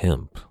inch of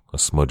hemp, a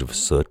smudge of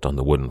soot on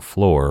the wooden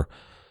floor,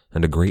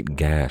 and a great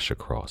gash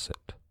across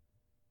it.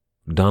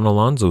 Don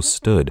Alonso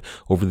stood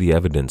over the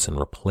evidence and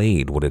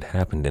replayed what had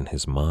happened in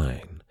his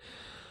mind.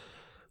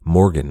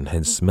 Morgan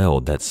had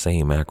smelled that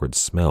same acrid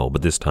smell,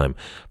 but this time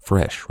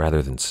fresh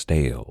rather than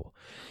stale.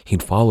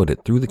 He'd followed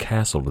it through the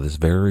castle to this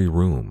very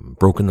room,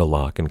 broken the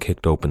lock, and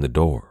kicked open the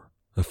door.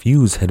 A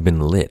fuse had been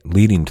lit,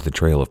 leading to the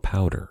trail of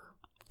powder.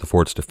 The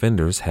fort's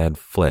defenders had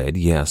fled,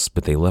 yes,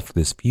 but they left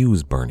this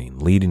fuse burning,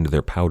 leading to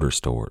their powder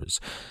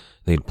stores.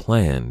 They'd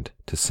planned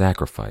to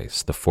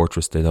sacrifice the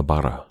Fortress de la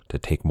Barra to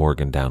take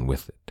Morgan down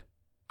with it.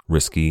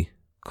 Risky,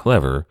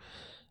 clever,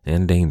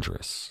 and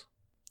dangerous.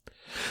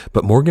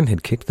 But Morgan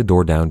had kicked the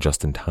door down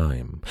just in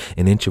time.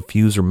 An inch of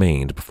fuse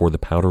remained before the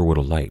powder would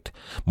alight.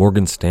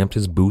 Morgan stamped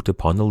his boot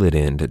upon the lid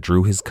end,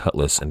 drew his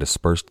cutlass, and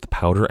dispersed the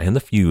powder and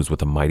the fuse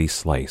with a mighty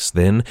slice.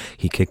 Then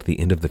he kicked the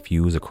end of the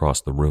fuse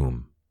across the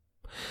room.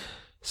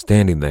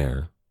 Standing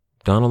there,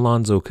 Don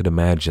Alonso could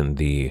imagine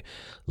the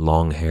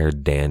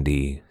long-haired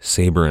dandy,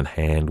 saber in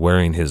hand,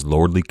 wearing his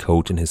lordly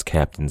coat and his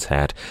captain's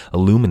hat,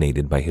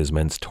 illuminated by his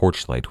men's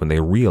torchlight when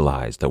they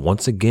realized that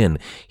once again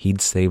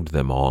he'd saved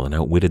them all and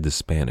outwitted the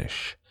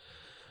Spanish.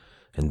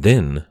 And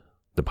then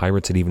the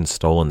pirates had even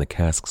stolen the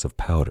casks of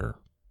powder.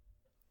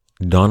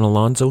 Don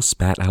Alonso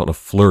spat out a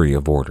flurry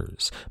of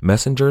orders.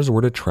 Messengers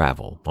were to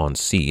travel, on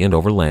sea and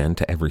over land,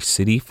 to every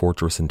city,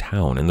 fortress, and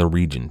town in the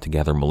region to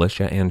gather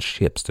militia and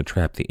ships to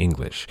trap the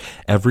English.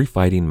 Every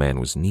fighting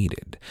man was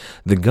needed.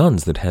 The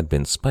guns that had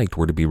been spiked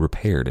were to be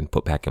repaired and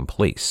put back in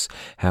place.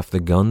 Half the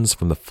guns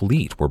from the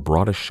fleet were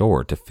brought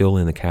ashore to fill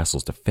in the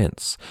castle's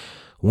defense.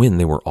 When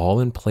they were all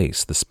in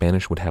place, the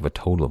Spanish would have a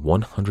total of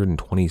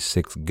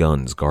 126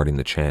 guns guarding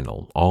the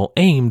channel, all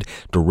aimed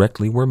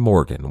directly where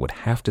Morgan would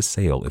have to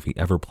sail if he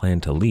ever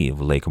planned to leave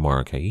Lake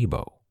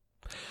Maracaibo.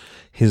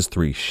 His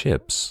 3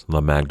 ships,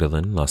 La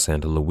Magdalene, La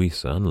Santa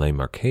Luisa, and La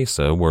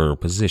Marquesa, were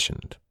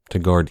positioned to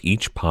guard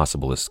each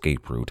possible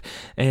escape route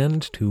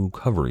and to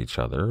cover each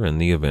other in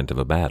the event of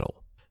a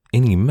battle.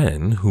 Any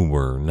men who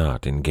were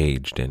not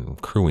engaged in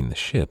crewing the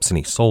ships,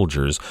 any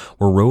soldiers,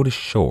 were rowed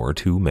ashore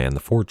to man the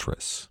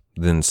fortress.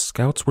 Then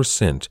scouts were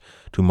sent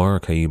to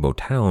Maracaibo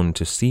town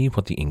to see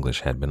what the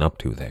English had been up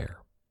to there.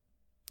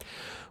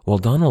 While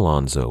Don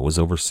Alonso was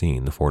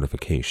overseeing the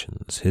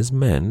fortifications, his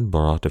men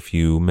brought a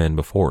few men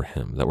before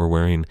him that were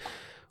wearing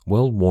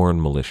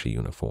well-worn militia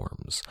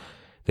uniforms.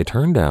 They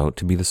turned out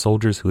to be the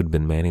soldiers who had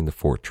been manning the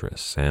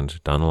fortress,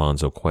 and Don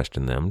Alonso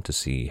questioned them to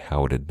see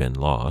how it had been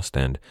lost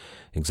and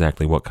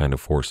exactly what kind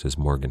of forces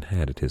Morgan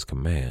had at his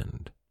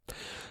command.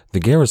 The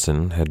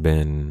garrison had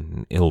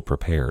been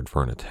ill-prepared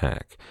for an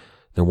attack.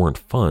 There weren't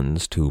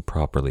funds to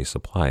properly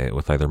supply it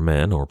with either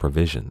men or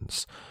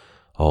provisions.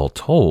 All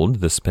told,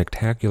 the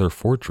spectacular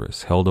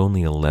fortress held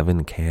only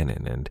 11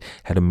 cannon and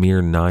had a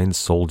mere 9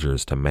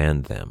 soldiers to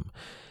man them.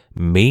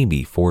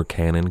 Maybe 4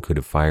 cannon could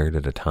have fired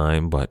at a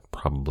time, but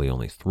probably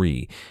only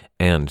 3,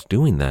 and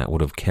doing that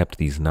would have kept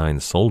these 9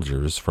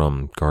 soldiers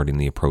from guarding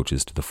the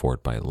approaches to the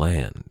fort by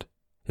land.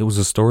 It was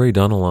a story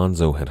Don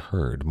Alonso had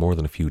heard more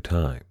than a few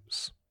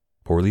times.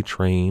 Poorly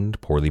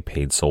trained, poorly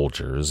paid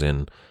soldiers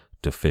in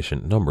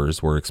deficient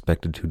numbers were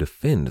expected to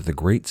defend the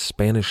great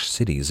Spanish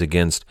cities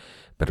against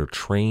better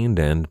trained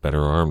and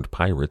better armed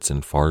pirates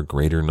in far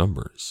greater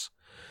numbers.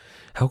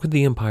 How could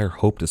the empire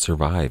hope to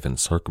survive in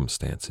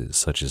circumstances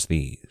such as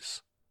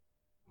these?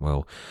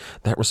 Well,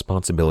 that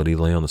responsibility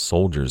lay on the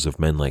soldiers of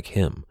men like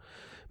him,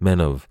 men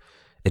of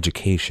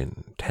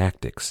education,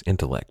 tactics,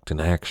 intellect,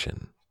 and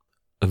action.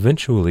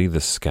 Eventually,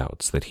 the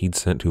scouts that he'd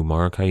sent to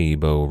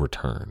Maracaibo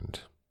returned.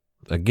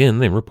 Again,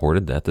 they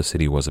reported that the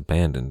city was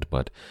abandoned,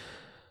 but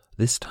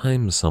this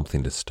time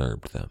something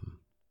disturbed them.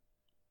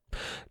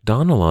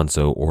 Don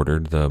Alonso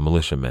ordered the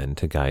militiamen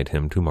to guide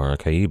him to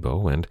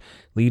Maracaibo and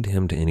lead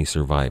him to any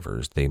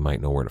survivors they might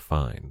know where to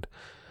find.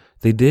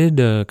 They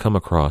did come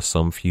across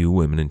some few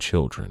women and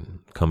children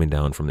coming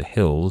down from the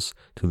hills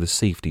to the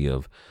safety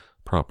of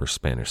proper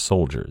Spanish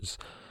soldiers.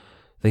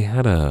 They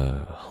had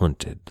a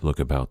hunted look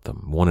about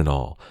them, one and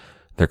all.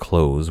 Their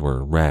clothes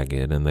were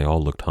ragged and they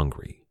all looked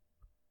hungry.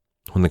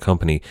 When the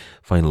company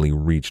finally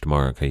reached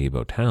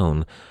Maracaibo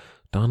town,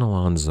 Don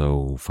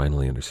Alonso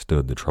finally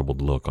understood the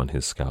troubled look on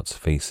his scouts'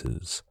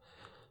 faces.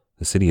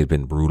 The city had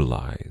been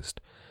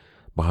brutalized.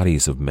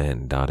 Bodies of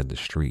men dotted the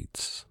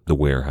streets. The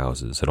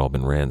warehouses had all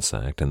been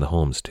ransacked, and the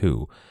homes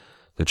too.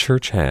 The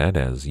church had,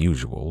 as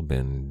usual,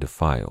 been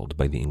defiled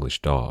by the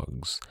English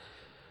dogs.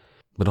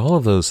 But all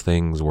of those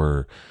things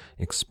were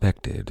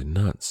expected and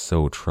not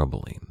so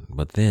troubling.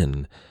 But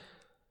then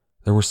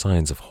there were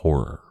signs of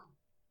horror.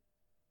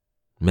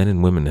 Men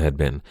and women had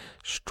been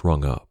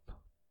strung up.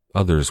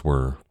 Others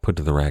were put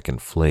to the rack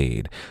and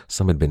flayed.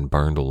 Some had been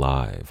burned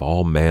alive.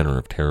 All manner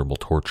of terrible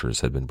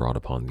tortures had been brought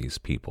upon these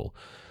people.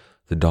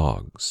 The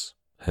dogs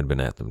had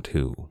been at them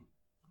too,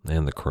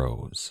 and the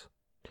crows.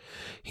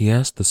 He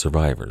asked the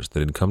survivors that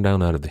had come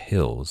down out of the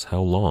hills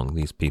how long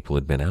these people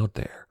had been out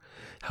there,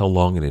 how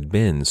long it had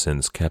been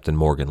since Captain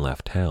Morgan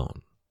left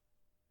town.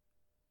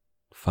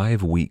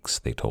 5 weeks,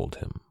 they told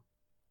him.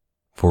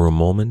 For a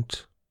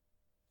moment,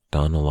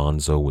 Don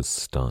Alonso was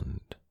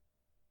stunned.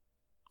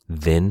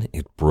 Then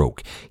it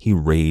broke. He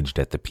raged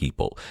at the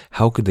people.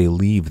 How could they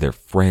leave their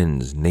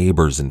friends,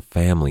 neighbors, and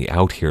family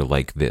out here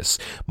like this?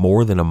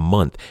 More than a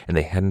month, and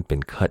they hadn't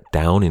been cut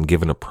down and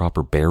given a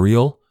proper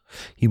burial?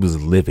 He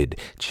was livid.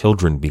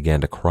 Children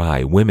began to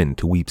cry, women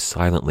to weep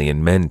silently,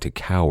 and men to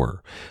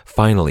cower.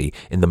 Finally,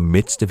 in the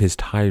midst of his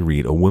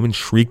tirade, a woman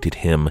shrieked at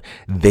him,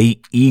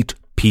 "They eat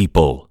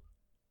people!"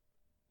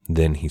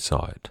 Then he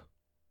saw it.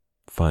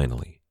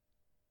 Finally,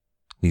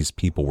 these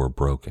people were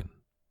broken.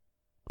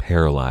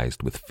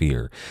 Paralyzed with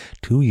fear.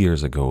 2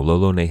 years ago,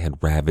 Lolone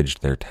had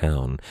ravaged their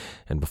town,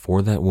 and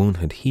before that wound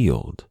had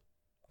healed,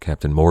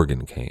 Captain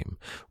Morgan came,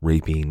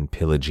 raping,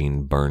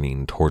 pillaging,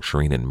 burning,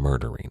 torturing, and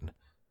murdering.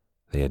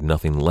 They had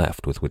nothing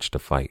left with which to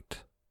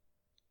fight.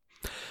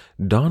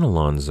 Don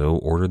Alonso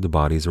ordered the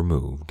bodies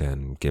removed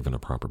and given a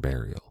proper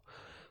burial.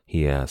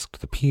 He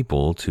asked the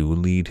people to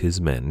lead his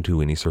men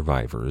to any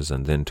survivors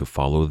and then to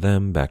follow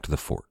them back to the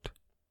fort.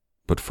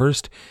 But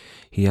first,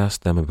 he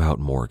asked them about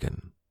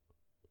Morgan.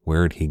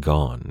 Where had he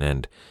gone,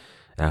 and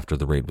after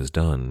the raid was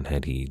done,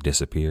 had he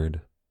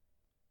disappeared?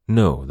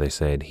 No, they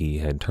said he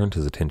had turned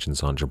his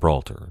attentions on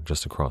Gibraltar,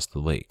 just across the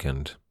lake,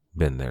 and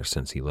been there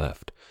since he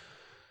left.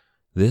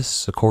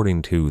 This,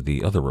 according to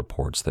the other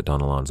reports that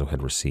Don Alonso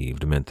had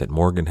received, meant that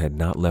Morgan had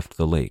not left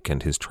the lake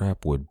and his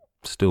trap would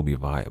still be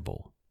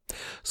viable.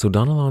 So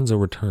Don Alonso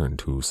returned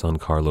to San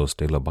Carlos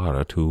de la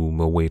Barra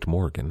to await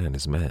Morgan and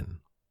his men.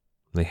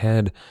 They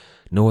had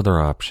no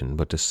other option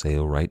but to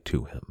sail right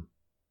to him.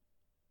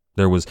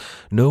 There was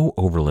no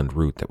overland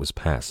route that was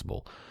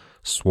passable,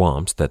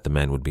 swamps that the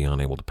men would be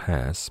unable to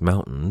pass,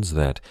 mountains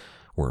that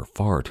were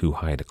far too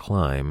high to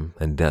climb,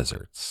 and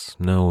deserts.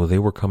 No, they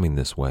were coming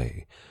this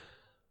way.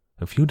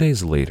 A few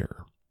days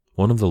later,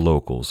 one of the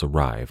locals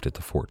arrived at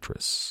the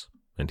fortress.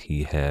 and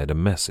he had a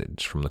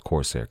message from the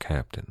corsair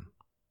captain.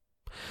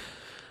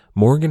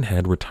 Morgan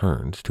had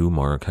returned to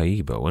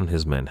Maracaibo, and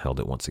his men held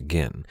it once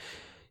again.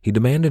 He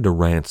demanded a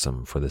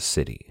ransom for the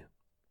city.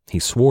 He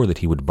swore that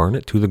he would burn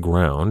it to the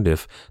ground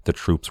if the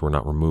troops were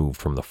not removed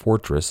from the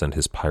fortress and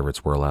his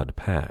pirates were allowed to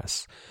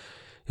pass.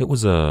 It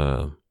was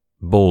a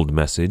bold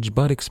message,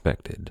 but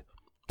expected.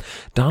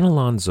 Don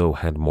Alonso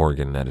had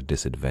Morgan at a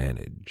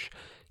disadvantage.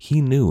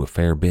 He knew a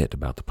fair bit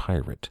about the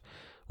pirate.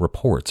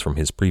 Reports from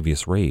his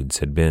previous raids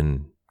had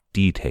been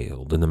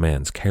detailed in the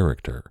man's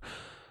character.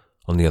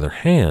 On the other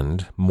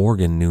hand,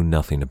 Morgan knew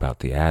nothing about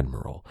the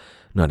admiral.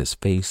 Not his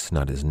face,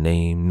 not his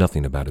name,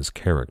 nothing about his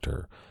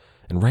character.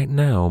 And right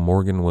now,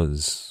 Morgan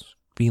was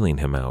feeling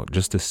him out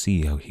just to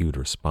see how he would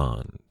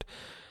respond.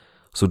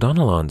 So Don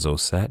Alonso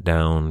sat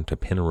down to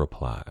pen a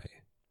reply.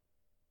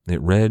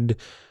 It read,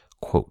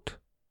 quote,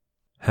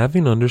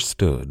 "Having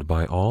understood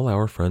by all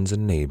our friends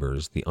and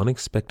neighbors the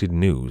unexpected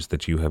news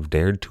that you have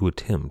dared to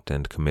attempt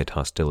and commit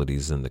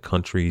hostilities in the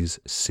countries,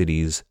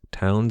 cities,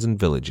 towns, and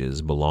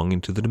villages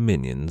belonging to the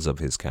dominions of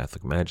His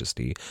Catholic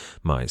Majesty,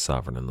 my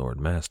sovereign and Lord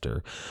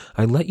Master,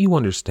 I let you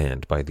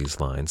understand by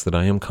these lines that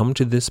I am come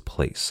to this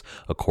place,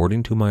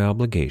 according to my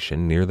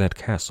obligation, near that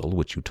castle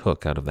which you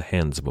took out of the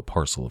hands of a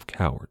parcel of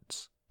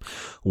cowards,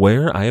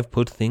 where I have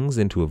put things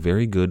into a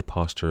very good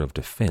posture of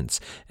defense,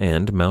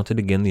 and mounted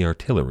again the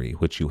artillery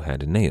which you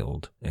had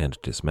nailed and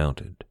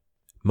dismounted.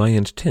 My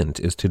intent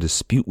is to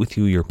dispute with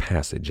you your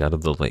passage out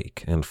of the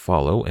lake, and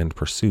follow and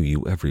pursue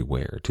you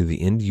everywhere, to the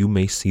end you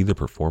may see the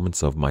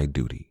performance of my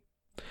duty.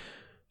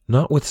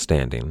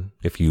 Notwithstanding,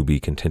 if you be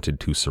contented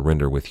to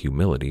surrender with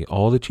humility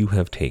all that you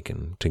have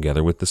taken,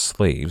 together with the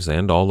slaves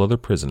and all other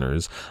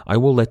prisoners, I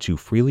will let you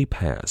freely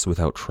pass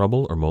without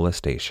trouble or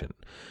molestation,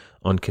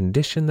 on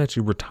condition that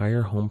you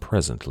retire home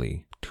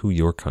presently to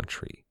your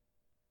country.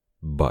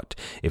 But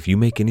if you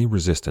make any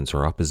resistance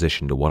or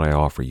opposition to what I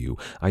offer you,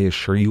 I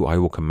assure you I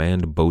will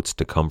command boats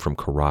to come from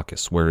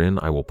Caracas, wherein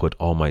I will put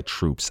all my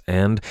troops,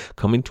 and,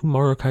 coming to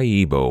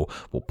Maracaibo,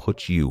 will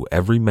put you,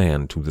 every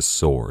man, to the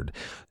sword.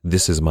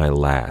 This is my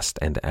last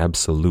and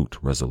absolute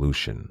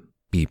resolution.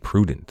 Be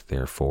prudent,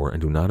 therefore,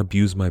 and do not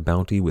abuse my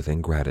bounty with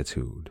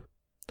ingratitude.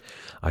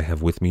 I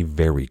have with me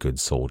very good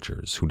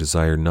soldiers, who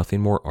desire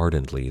nothing more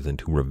ardently than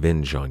to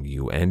revenge on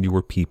you and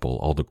your people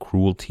all the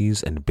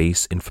cruelties and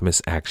base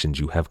infamous actions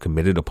you have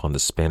committed upon the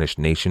Spanish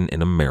nation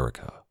in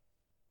America.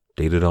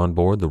 Dated on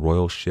board the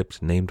royal ship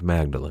named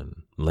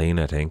Magdalene, laying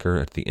at anchor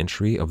at the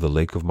entry of the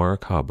Lake of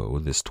Maracaibo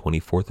this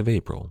 24th of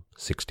April,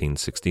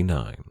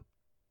 1669.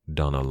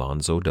 Don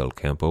Alonso del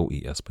Campo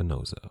y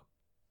Espinosa."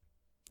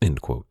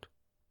 End quote.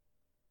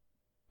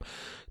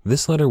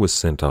 This letter was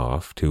sent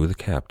off to the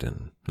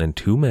captain, and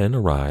 2 men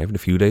arrived a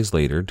few days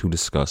later to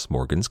discuss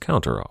Morgan's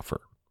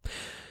counteroffer.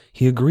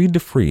 He agreed to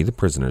free the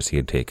prisoners he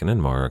had taken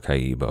in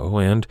Maracaibo,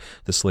 and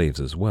the slaves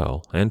as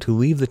well, and to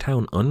leave the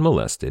town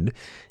unmolested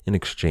in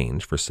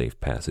exchange for safe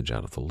passage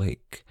out of the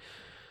lake.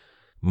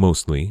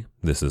 Mostly,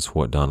 this is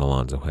what Don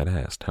Alonso had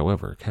asked.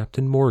 However,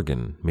 Captain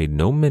Morgan made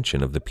no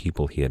mention of the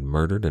people he had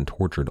murdered and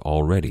tortured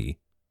already,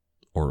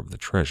 or of the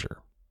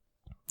treasure.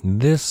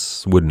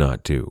 This would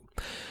not do.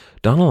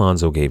 Don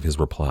Alonso gave his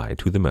reply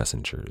to the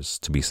messengers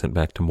to be sent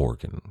back to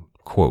Morgan.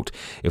 Quote,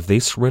 "If they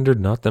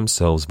surrendered not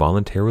themselves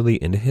voluntarily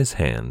into his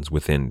hands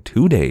within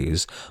 2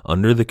 days,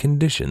 under the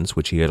conditions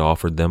which he had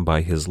offered them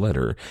by his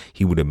letter,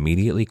 he would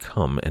immediately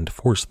come and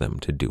force them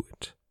to do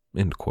it."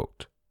 End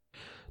quote.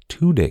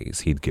 2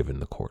 days he'd given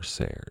the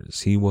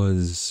corsairs. He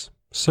was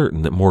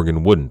certain that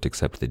Morgan wouldn't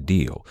accept the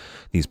deal.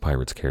 These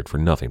pirates cared for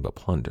nothing but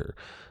plunder.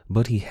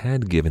 But he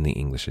had given the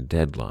English a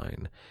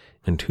deadline.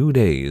 In 2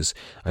 days,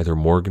 either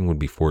Morgan would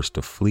be forced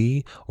to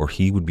flee, or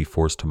he would be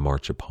forced to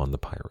march upon the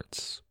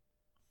pirates.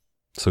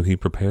 So he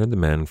prepared the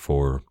men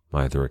for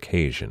either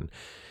occasion.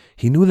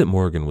 He knew that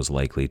Morgan was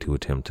likely to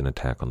attempt an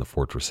attack on the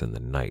fortress in the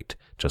night,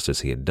 just as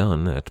he had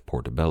done at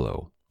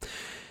Portobello.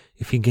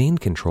 If he gained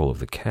control of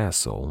the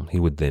castle, he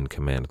would then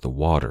command the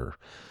water.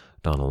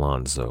 Don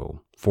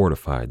Alonso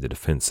fortified the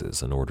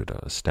defenses and ordered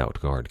a stout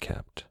guard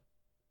kept.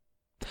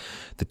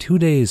 The 2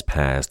 days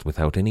passed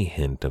without any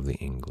hint of the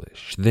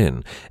English.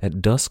 Then,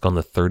 at dusk on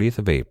the 30th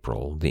of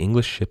April, the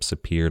English ships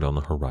appeared on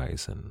the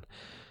horizon.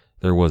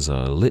 There was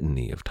a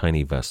litany of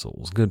tiny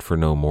vessels, good for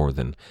no more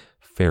than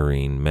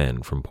ferrying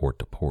men from port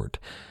to port.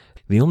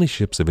 The only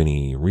ships of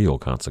any real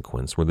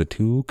consequence were the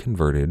 2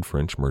 converted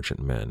French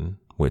merchantmen,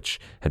 which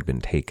had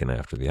been taken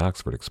after the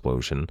Oxford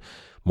explosion,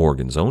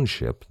 Morgan's own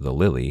ship, the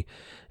Lily,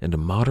 and a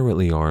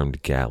moderately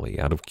armed galley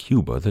out of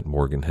Cuba that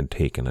Morgan had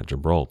taken at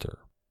Gibraltar.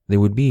 They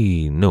would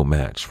be no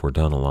match for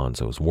Don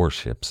Alonso's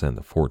warships and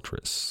the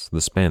fortress. The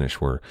Spanish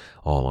were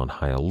all on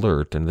high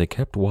alert, and they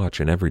kept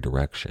watch in every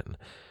direction.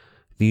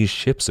 These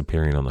ships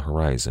appearing on the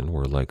horizon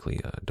were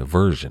likely a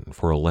diversion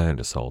for a land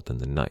assault in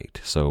the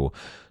night, so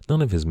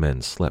none of his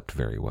men slept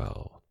very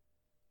well.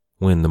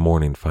 When the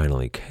morning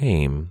finally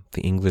came,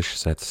 the English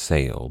set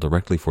sail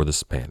directly for the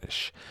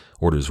Spanish.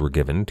 Orders were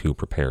given to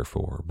prepare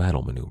for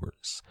battle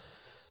maneuvers.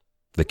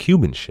 The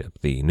Cuban ship,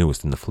 the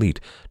newest in the fleet,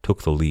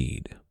 took the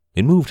lead.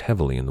 It moved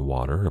heavily in the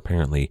water.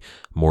 Apparently,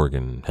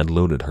 Morgan had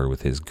loaded her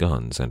with his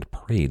guns and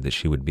prayed that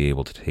she would be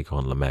able to take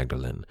on La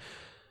Magdalene.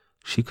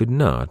 She could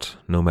not,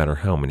 no matter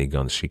how many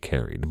guns she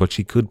carried, but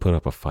she could put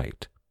up a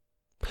fight.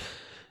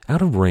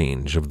 Out of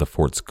range of the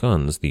fort's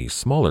guns, the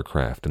smaller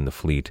craft in the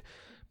fleet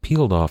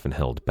peeled off and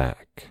held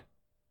back.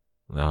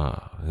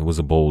 It was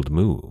a bold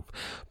move,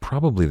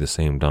 probably the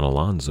same Don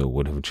Alonso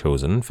would have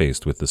chosen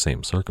faced with the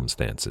same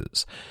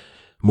circumstances.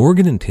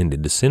 Morgan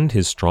intended to send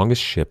his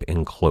strongest ship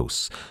in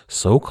close,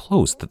 so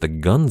close that the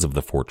guns of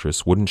the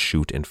fortress wouldn't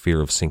shoot in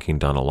fear of sinking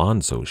Don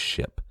Alonso's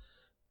ship.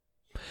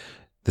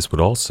 This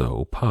would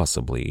also,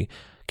 possibly,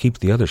 keep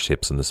the other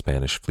ships in the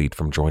Spanish fleet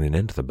from joining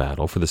into the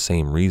battle for the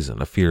same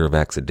reason, a fear of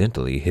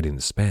accidentally hitting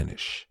the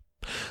Spanish.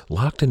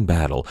 Locked in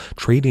battle,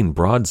 trading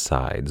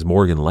broadsides,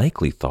 Morgan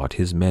likely thought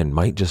his men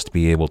might just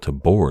be able to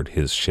board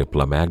his ship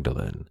La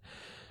Magdalene.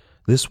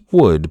 This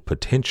would,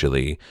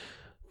 potentially,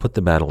 put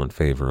the battle in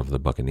favor of the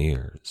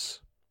buccaneers.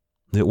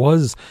 It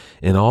was,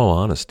 in all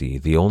honesty,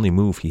 the only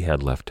move he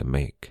had left to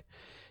make.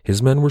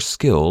 His men were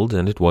skilled,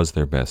 and it was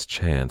their best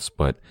chance,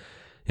 but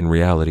in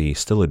reality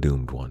still a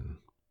doomed one.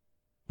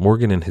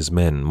 Morgan and his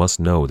men must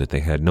know that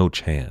they had no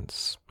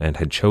chance, and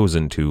had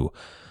chosen to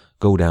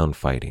go down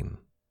fighting.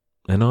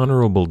 An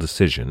honorable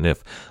decision,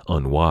 if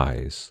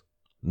unwise.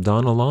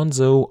 Don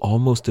Alonso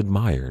almost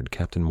admired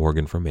Captain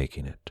Morgan for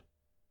making it.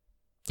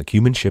 The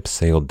Cuban ship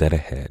sailed dead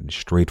ahead,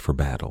 straight for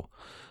battle.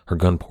 Her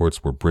gun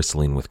ports were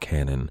bristling with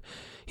cannon.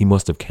 He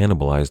must have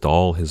cannibalized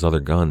all his other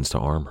guns to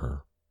arm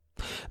her.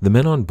 The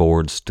men on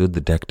board stood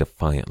the deck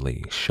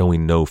defiantly,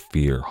 showing no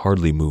fear,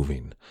 hardly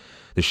moving.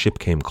 The ship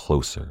came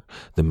closer.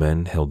 The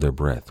men held their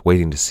breath,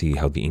 waiting to see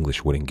how the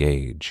English would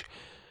engage.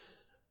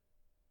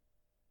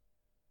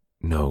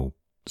 No,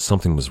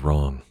 something was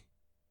wrong.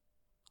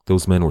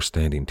 Those men were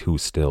standing too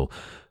still.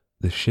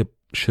 The ship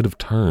should have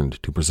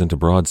turned to present a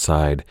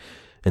broadside,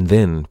 and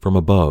then, from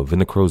above, in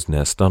the crow's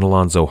nest, Don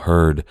Alonso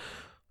heard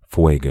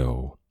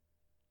 "Fuego."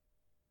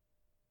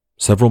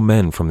 Several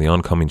men from the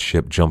oncoming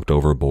ship jumped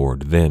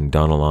overboard. Then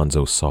Don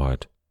Alonso saw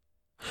it.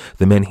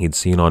 The men he'd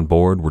seen on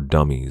board were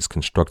dummies,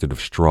 constructed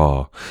of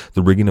straw.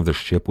 The rigging of their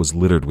ship was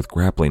littered with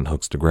grappling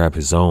hooks to grab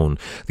his own.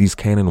 These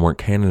cannon weren't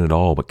cannon at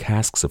all, but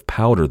casks of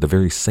powder, the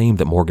very same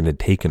that Morgan had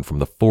taken from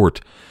the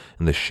fort,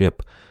 and the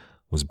ship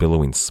was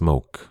billowing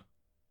smoke.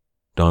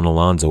 Don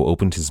Alonso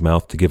opened his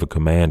mouth to give a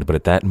command, but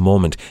at that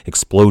moment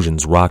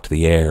explosions rocked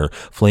the air.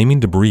 Flaming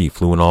debris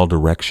flew in all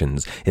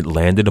directions. It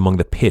landed among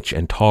the pitch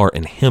and tar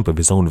and hemp of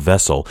his own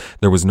vessel.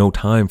 There was no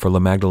time for La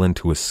Magdalene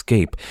to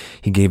escape.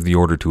 He gave the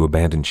order to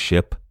abandon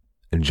ship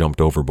and jumped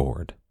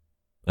overboard.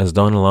 As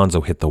Don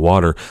Alonso hit the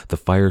water, the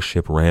fire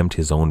ship rammed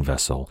his own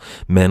vessel.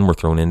 Men were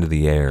thrown into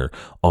the air.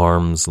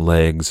 Arms,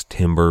 legs,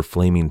 timber,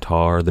 flaming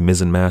tar, the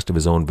mizzenmast of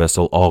his own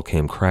vessel all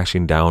came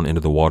crashing down into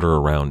the water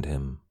around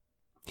him.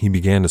 He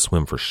began to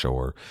swim for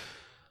shore.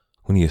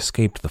 When he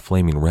escaped the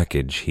flaming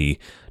wreckage, he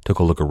took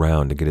a look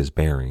around to get his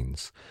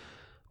bearings.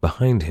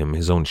 Behind him,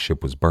 his own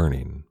ship was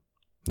burning.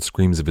 The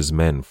screams of his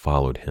men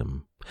followed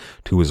him.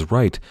 To his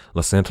right,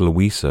 La Santa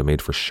Luisa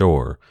made for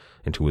shore,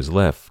 and to his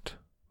left,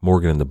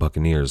 Morgan and the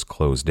buccaneers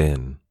closed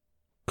in.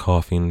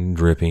 Coughing,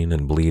 dripping,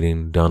 and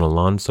bleeding, Don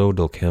Alonso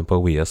del Campo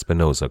y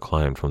Espinosa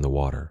climbed from the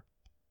water.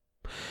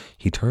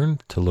 He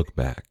turned to look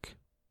back.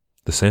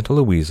 The Santa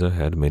Luisa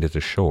had made it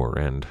ashore,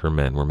 and her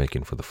men were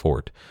making for the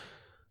fort.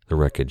 The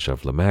wreckage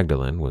of La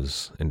Magdalene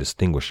was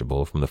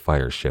indistinguishable from the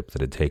fire ship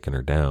that had taken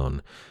her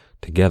down.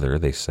 Together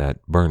they sat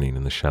burning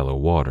in the shallow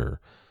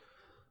water.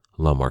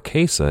 La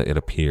Marquesa, it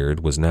appeared,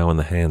 was now in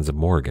the hands of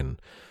Morgan.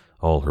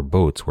 All her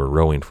boats were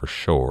rowing for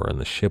shore, and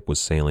the ship was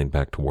sailing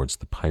back towards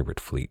the pirate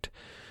fleet.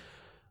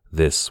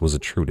 This was a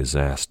true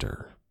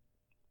disaster.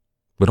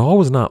 But all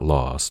was not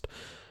lost.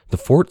 The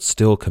fort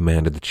still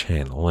commanded the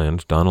channel,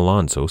 and Don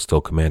Alonso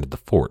still commanded the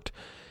fort.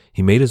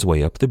 He made his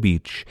way up the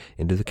beach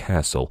into the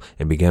castle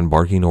and began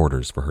barking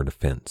orders for her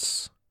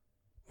defense.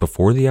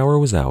 Before the hour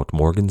was out,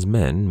 Morgan's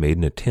men made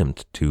an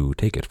attempt to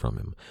take it from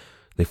him.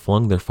 They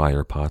flung their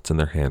fire pots and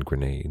their hand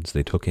grenades.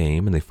 They took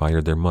aim and they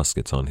fired their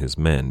muskets on his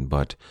men,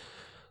 but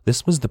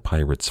this was the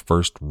pirates'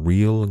 first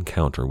real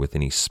encounter with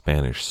any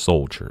Spanish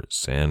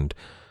soldiers, and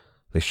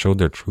they showed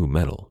their true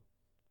mettle.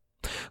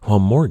 While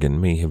Morgan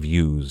may have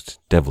used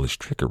devilish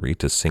trickery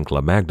to sink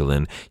La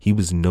Magdalene, he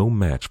was no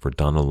match for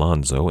Don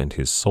Alonso and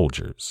his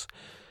soldiers.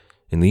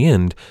 In the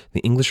end,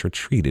 the English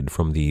retreated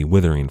from the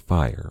withering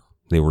fire.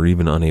 They were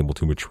even unable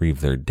to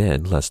retrieve their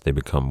dead, lest they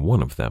become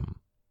one of them.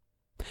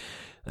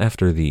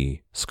 After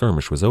the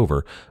skirmish was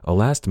over, a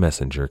last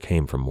messenger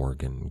came from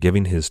Morgan,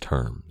 giving his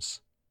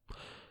terms.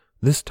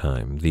 This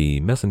time,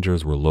 the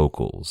messengers were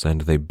locals,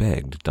 and they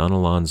begged Don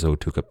Alonso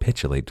to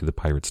capitulate to the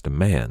pirates'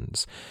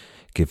 demands,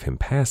 give him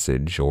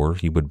passage, or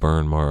he would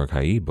burn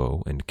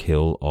Maracaibo and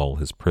kill all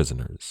his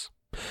prisoners.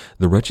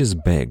 The wretches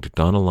begged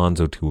Don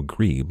Alonso to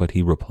agree, but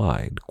he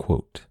replied,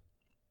 quote,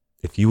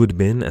 "If you had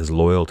been as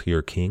loyal to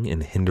your king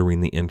in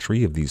hindering the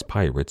entry of these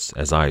pirates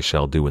as I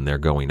shall do in their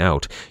going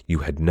out, you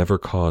had never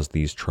caused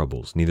these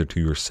troubles, neither to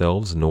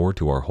yourselves nor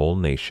to our whole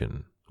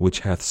nation,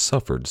 which hath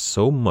suffered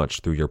so much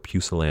through your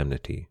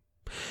pusillanimity.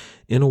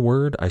 In a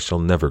word, I shall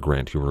never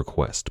grant your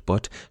request,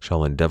 but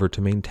shall endeavor to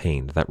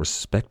maintain that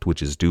respect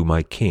which is due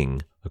my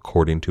king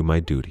according to my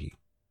duty."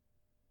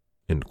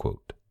 End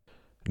quote.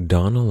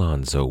 Don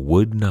Alonso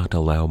would not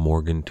allow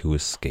Morgan to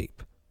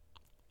escape.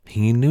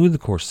 He knew the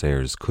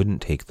Corsairs couldn't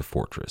take the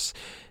fortress,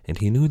 and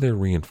he knew their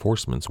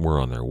reinforcements were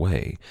on their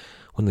way.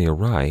 When they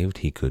arrived,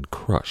 he could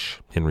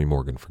crush Henry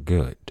Morgan for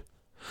good.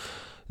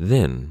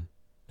 Then,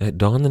 at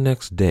dawn the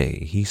next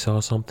day, he saw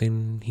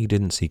something he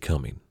didn't see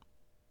coming.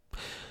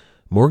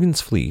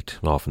 Morgan's fleet,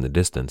 off in the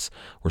distance,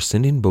 were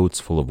sending boats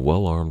full of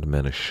well-armed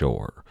men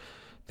ashore.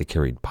 They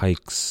carried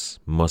pikes,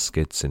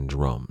 muskets, and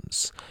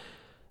drums.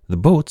 The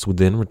boats would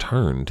then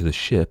return to the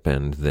ship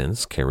and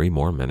thence carry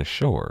more men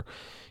ashore.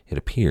 It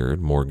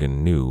appeared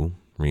Morgan knew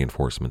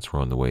reinforcements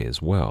were on the way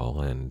as well,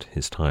 and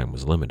his time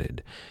was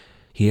limited.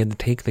 He had to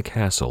take the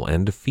castle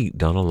and defeat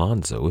Don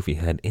Alonso if he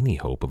had any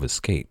hope of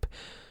escape.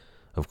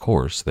 Of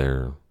course,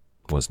 there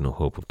was no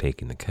hope of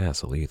taking the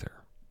castle either.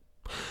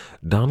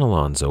 Don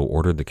Alonso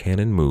ordered the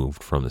cannon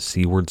moved from the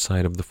seaward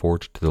side of the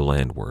fort to the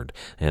landward,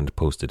 and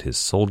posted his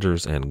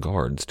soldiers and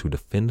guards to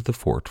defend the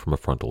fort from a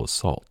frontal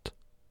assault.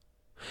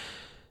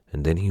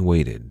 And then he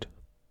waited.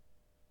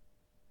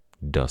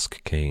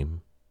 Dusk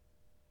came,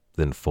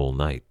 then full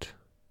night.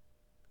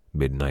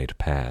 Midnight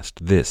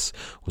passed. This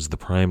was the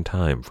prime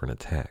time for an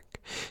attack.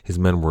 His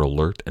men were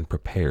alert and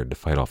prepared to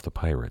fight off the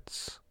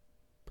pirates.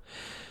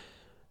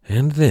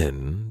 And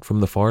then, from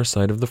the far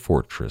side of the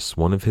fortress,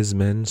 one of his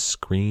men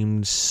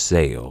screamed,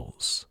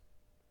 "Sails!"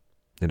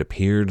 It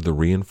appeared the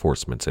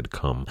reinforcements had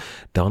come.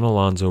 Don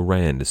Alonso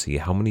ran to see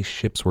how many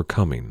ships were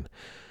coming.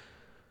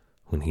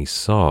 When he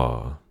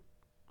saw,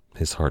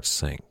 his heart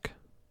sank.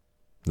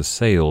 The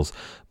sails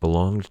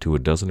belonged to a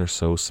dozen or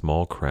so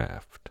small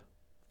craft,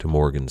 to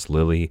Morgan's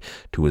Lily,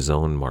 to his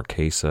own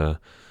Marquesa,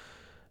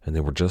 and they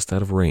were just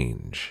out of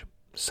range,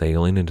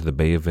 sailing into the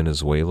Bay of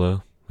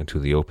Venezuela and to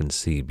the open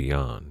sea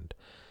beyond.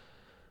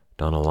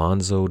 Don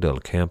Alonso del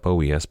Campo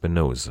y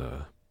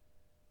Espinosa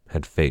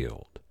had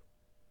failed.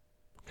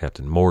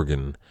 Captain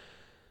Morgan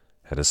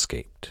had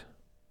escaped.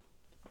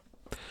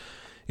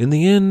 In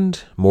the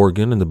end,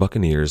 Morgan and the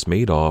buccaneers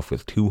made off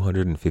with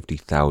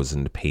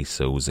 250,000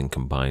 pesos in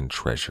combined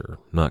treasure,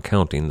 not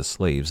counting the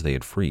slaves they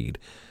had freed.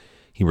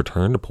 He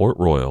returned to Port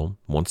Royal,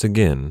 once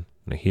again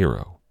a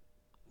hero.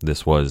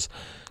 This was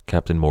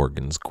Captain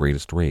Morgan's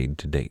greatest raid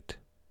to date.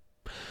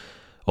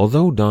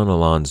 Although Don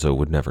Alonso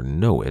would never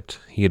know it,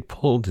 he had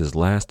pulled his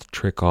last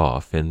trick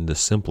off in the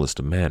simplest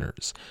of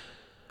manners.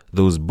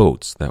 Those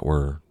boats that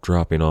were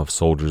dropping off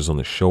soldiers on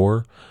the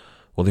shore,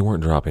 well, they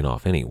weren't dropping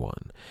off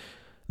anyone.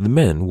 The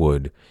men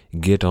would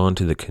get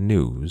onto the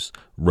canoes,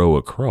 row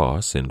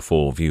across in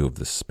full view of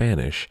the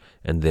Spanish,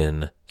 and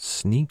then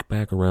sneak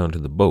back around to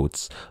the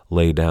boats,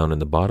 lay down in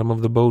the bottom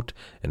of the boat,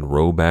 and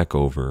row back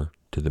over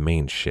to the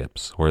main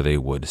ships, where they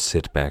would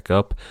sit back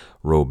up,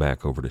 row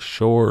back over to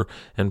shore,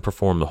 and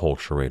perform the whole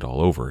charade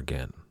all over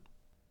again.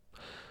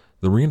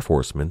 The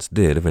reinforcements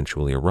did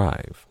eventually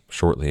arrive,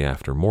 shortly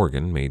after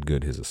Morgan made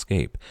good his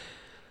escape.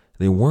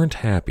 They weren't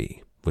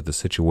happy with the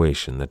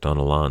situation that Don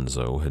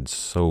Alonso had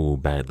so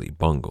badly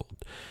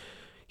bungled.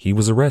 He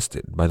was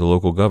arrested by the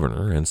local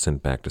governor and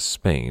sent back to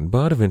Spain,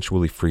 but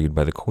eventually freed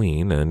by the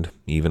Queen and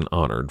even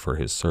honored for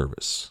his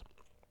service.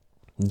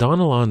 Don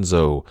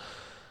Alonso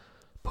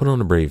put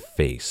on a brave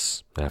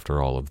face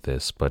after all of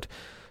this, but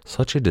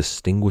such a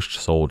distinguished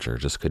soldier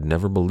just could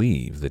never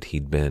believe that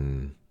he'd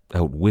been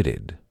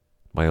outwitted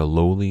by a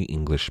lowly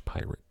English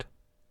pirate.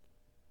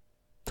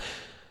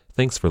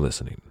 Thanks for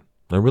listening.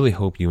 I really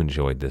hope you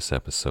enjoyed this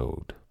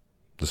episode.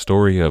 The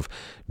story of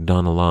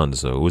Don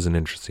Alonso is an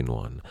interesting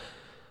one.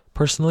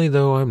 Personally,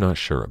 though, I'm not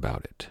sure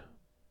about it.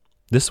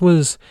 This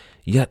was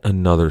yet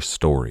another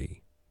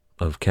story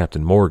of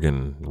Captain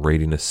Morgan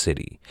raiding a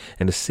city,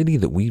 and a city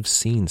that we've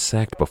seen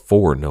sacked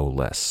before, no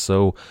less.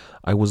 So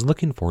I was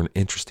looking for an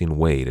interesting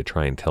way to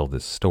try and tell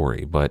this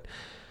story, but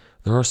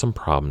there are some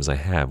problems I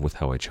have with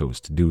how I chose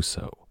to do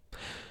so.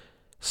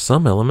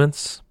 Some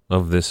elements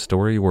of this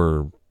story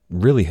were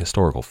really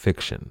historical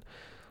fiction.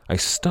 I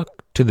stuck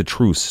to the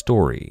true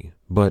story,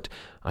 but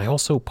I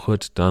also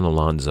put Don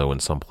Alonso in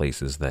some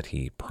places that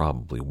he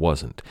probably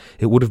wasn't.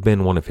 It would have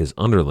been one of his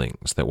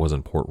underlings that was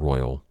in Port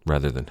Royal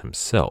rather than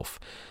himself.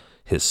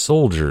 His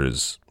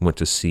soldiers went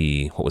to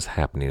see what was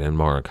happening in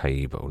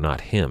Maracaibo,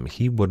 not him.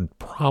 He would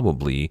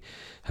probably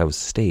have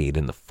stayed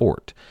in the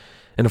fort.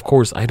 And of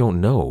course, I don't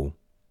know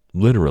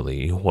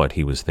literally what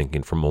he was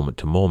thinking from moment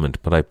to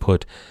moment, but I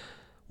put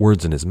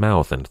words in his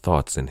mouth and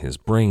thoughts in his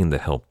brain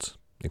that helped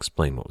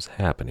explain what was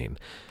happening.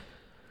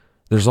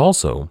 There's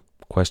also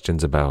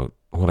questions about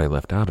what I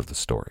left out of the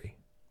story.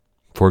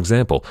 For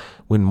example,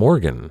 when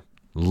Morgan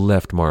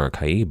left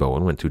Maracaibo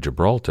and went to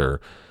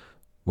Gibraltar,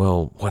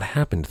 well, what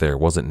happened there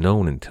wasn't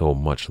known until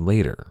much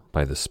later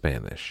by the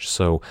Spanish,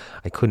 so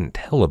I couldn't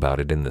tell about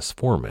it in this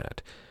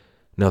format.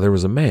 Now, there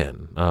was a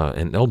man,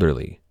 an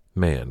elderly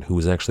man, who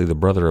was actually the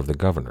brother of the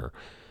governor.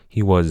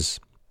 He was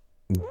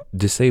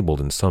disabled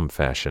in some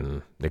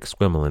fashion.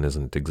 Exquemelin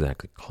isn't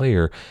exactly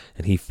clear,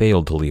 and he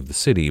failed to leave the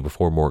city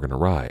before Morgan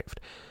arrived.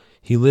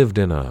 He lived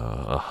in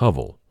a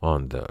hovel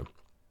on the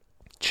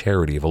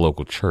charity of a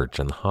local church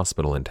and the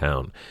hospital in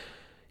town.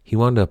 He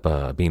wound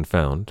up being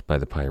found by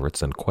the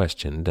pirates and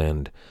questioned,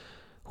 and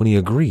when he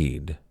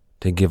agreed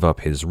to give up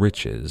his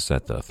riches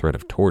at the threat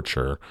of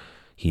torture,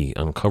 he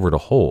uncovered a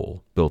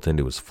hole built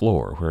into his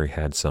floor where he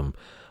had some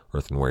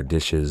earthenware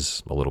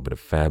dishes, a little bit of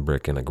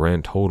fabric, and a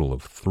grand total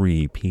of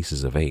 3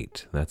 pieces of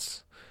 8.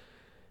 That's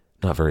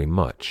not very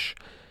much.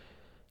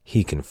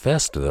 He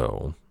confessed,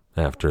 though,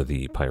 after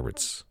the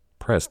pirates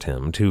pressed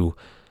him, to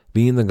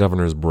being the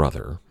governor's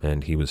brother,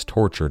 and he was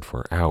tortured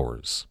for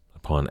hours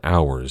upon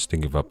hours to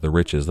give up the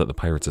riches that the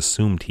pirates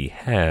assumed he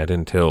had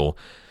until,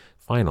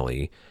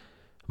 finally,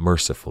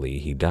 mercifully,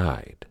 he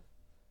died.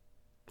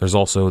 There's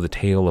also the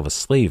tale of a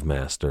slave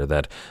master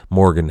that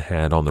Morgan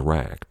had on the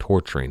rack,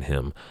 torturing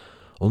him,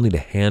 only to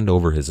hand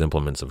over his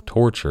implements of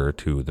torture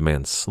to the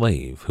man's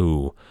slave,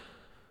 who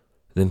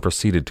then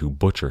proceeded to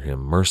butcher him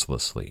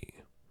mercilessly,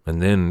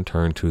 and then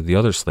turned to the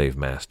other slave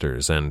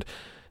masters, and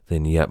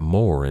then yet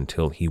more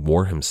until he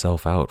wore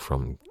himself out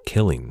from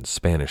killing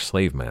Spanish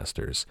slave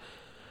masters.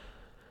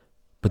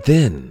 But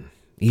then,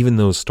 even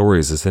those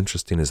stories, as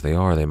interesting as they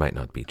are, they might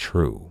not be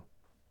true.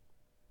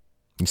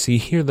 You see,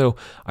 here, though,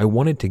 I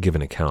wanted to give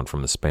an account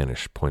from the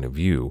Spanish point of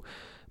view,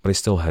 but I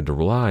still had to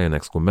rely on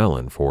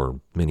Exquemelin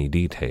for many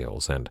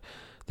details, and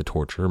the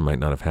torture might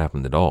not have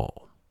happened at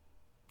all.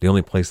 The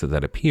only place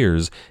that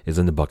appears is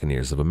in the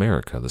Buccaneers of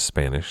America. The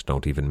Spanish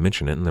don't even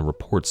mention it in the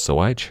reports, so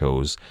I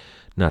chose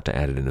not to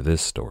add it into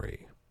this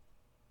story.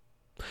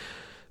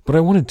 But I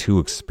wanted to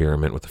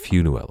experiment with a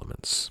few new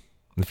elements.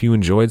 If you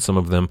enjoyed some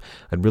of them,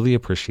 I'd really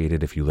appreciate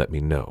it if you let me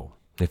know.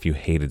 If you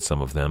hated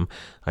some of them,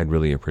 I'd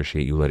really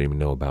appreciate you letting me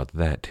know about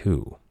that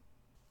too.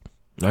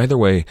 Either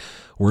way,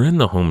 we're in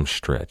the home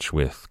stretch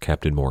with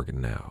Captain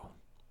Morgan now.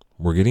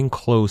 We're getting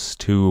close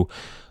to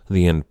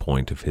the end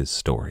point of his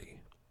story.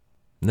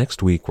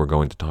 Next week, we're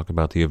going to talk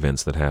about the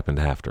events that happened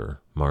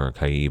after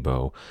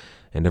Maracaibo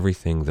and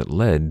everything that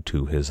led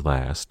to his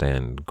last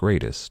and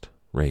greatest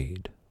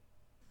raid.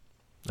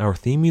 Our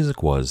theme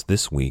music was,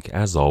 this week,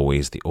 as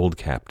always, The Old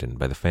Captain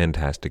by the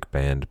fantastic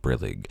band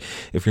Brillig.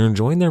 If you're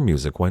enjoying their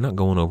music, why not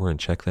go on over and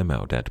check them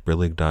out at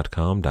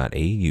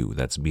brillig.com.au.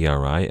 That's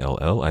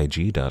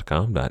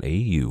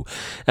BRILLIG.com.au.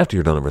 After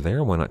you're done over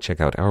there, why not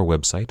check out our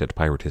website at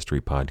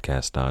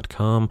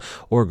piratehistorypodcast.com,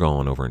 or go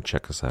on over and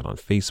check us out on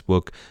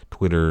Facebook,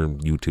 Twitter,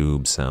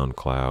 YouTube,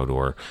 SoundCloud,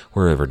 or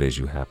wherever it is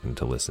you happen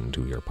to listen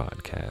to your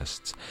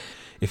podcasts.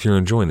 If you're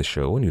enjoying the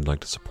show and you'd like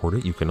to support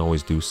it, you can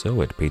always do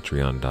so at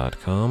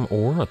patreon.com,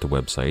 or at the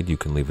website you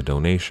can leave a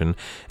donation.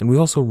 And we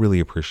also really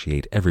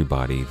appreciate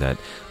everybody that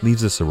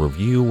leaves us a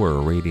review or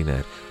a rating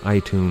at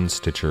iTunes,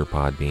 Stitcher,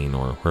 Podbean,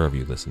 or wherever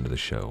you listen to the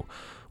show.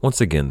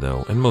 Once again,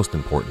 though, and most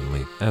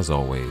importantly, as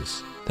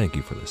always, thank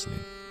you for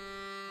listening.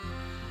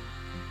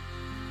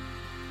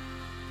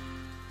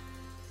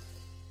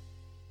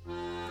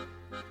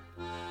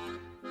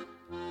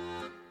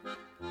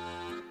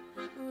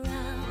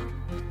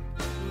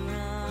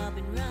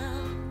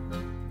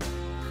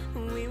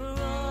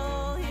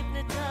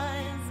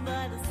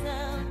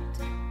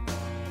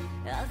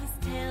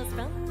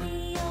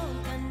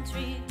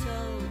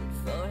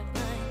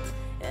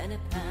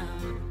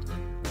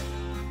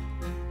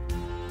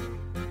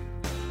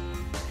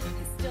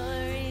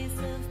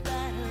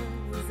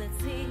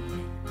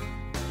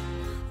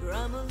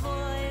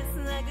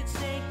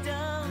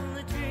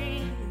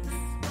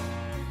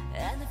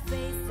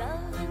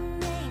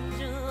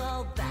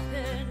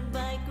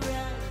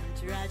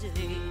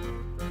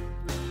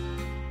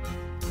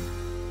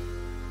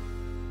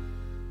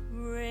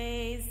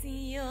 Raise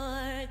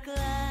your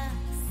glass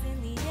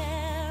in the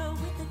air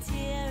with a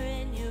tear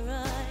in your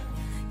eye.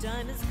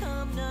 Time has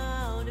come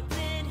now to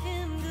bid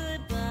him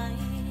goodbye.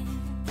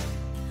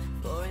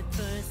 For at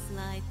first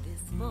light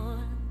this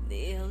morn,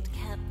 the old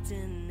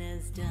captain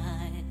has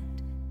died.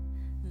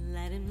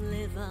 Let him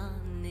live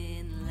on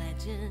in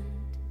legend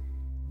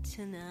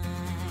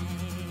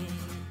tonight.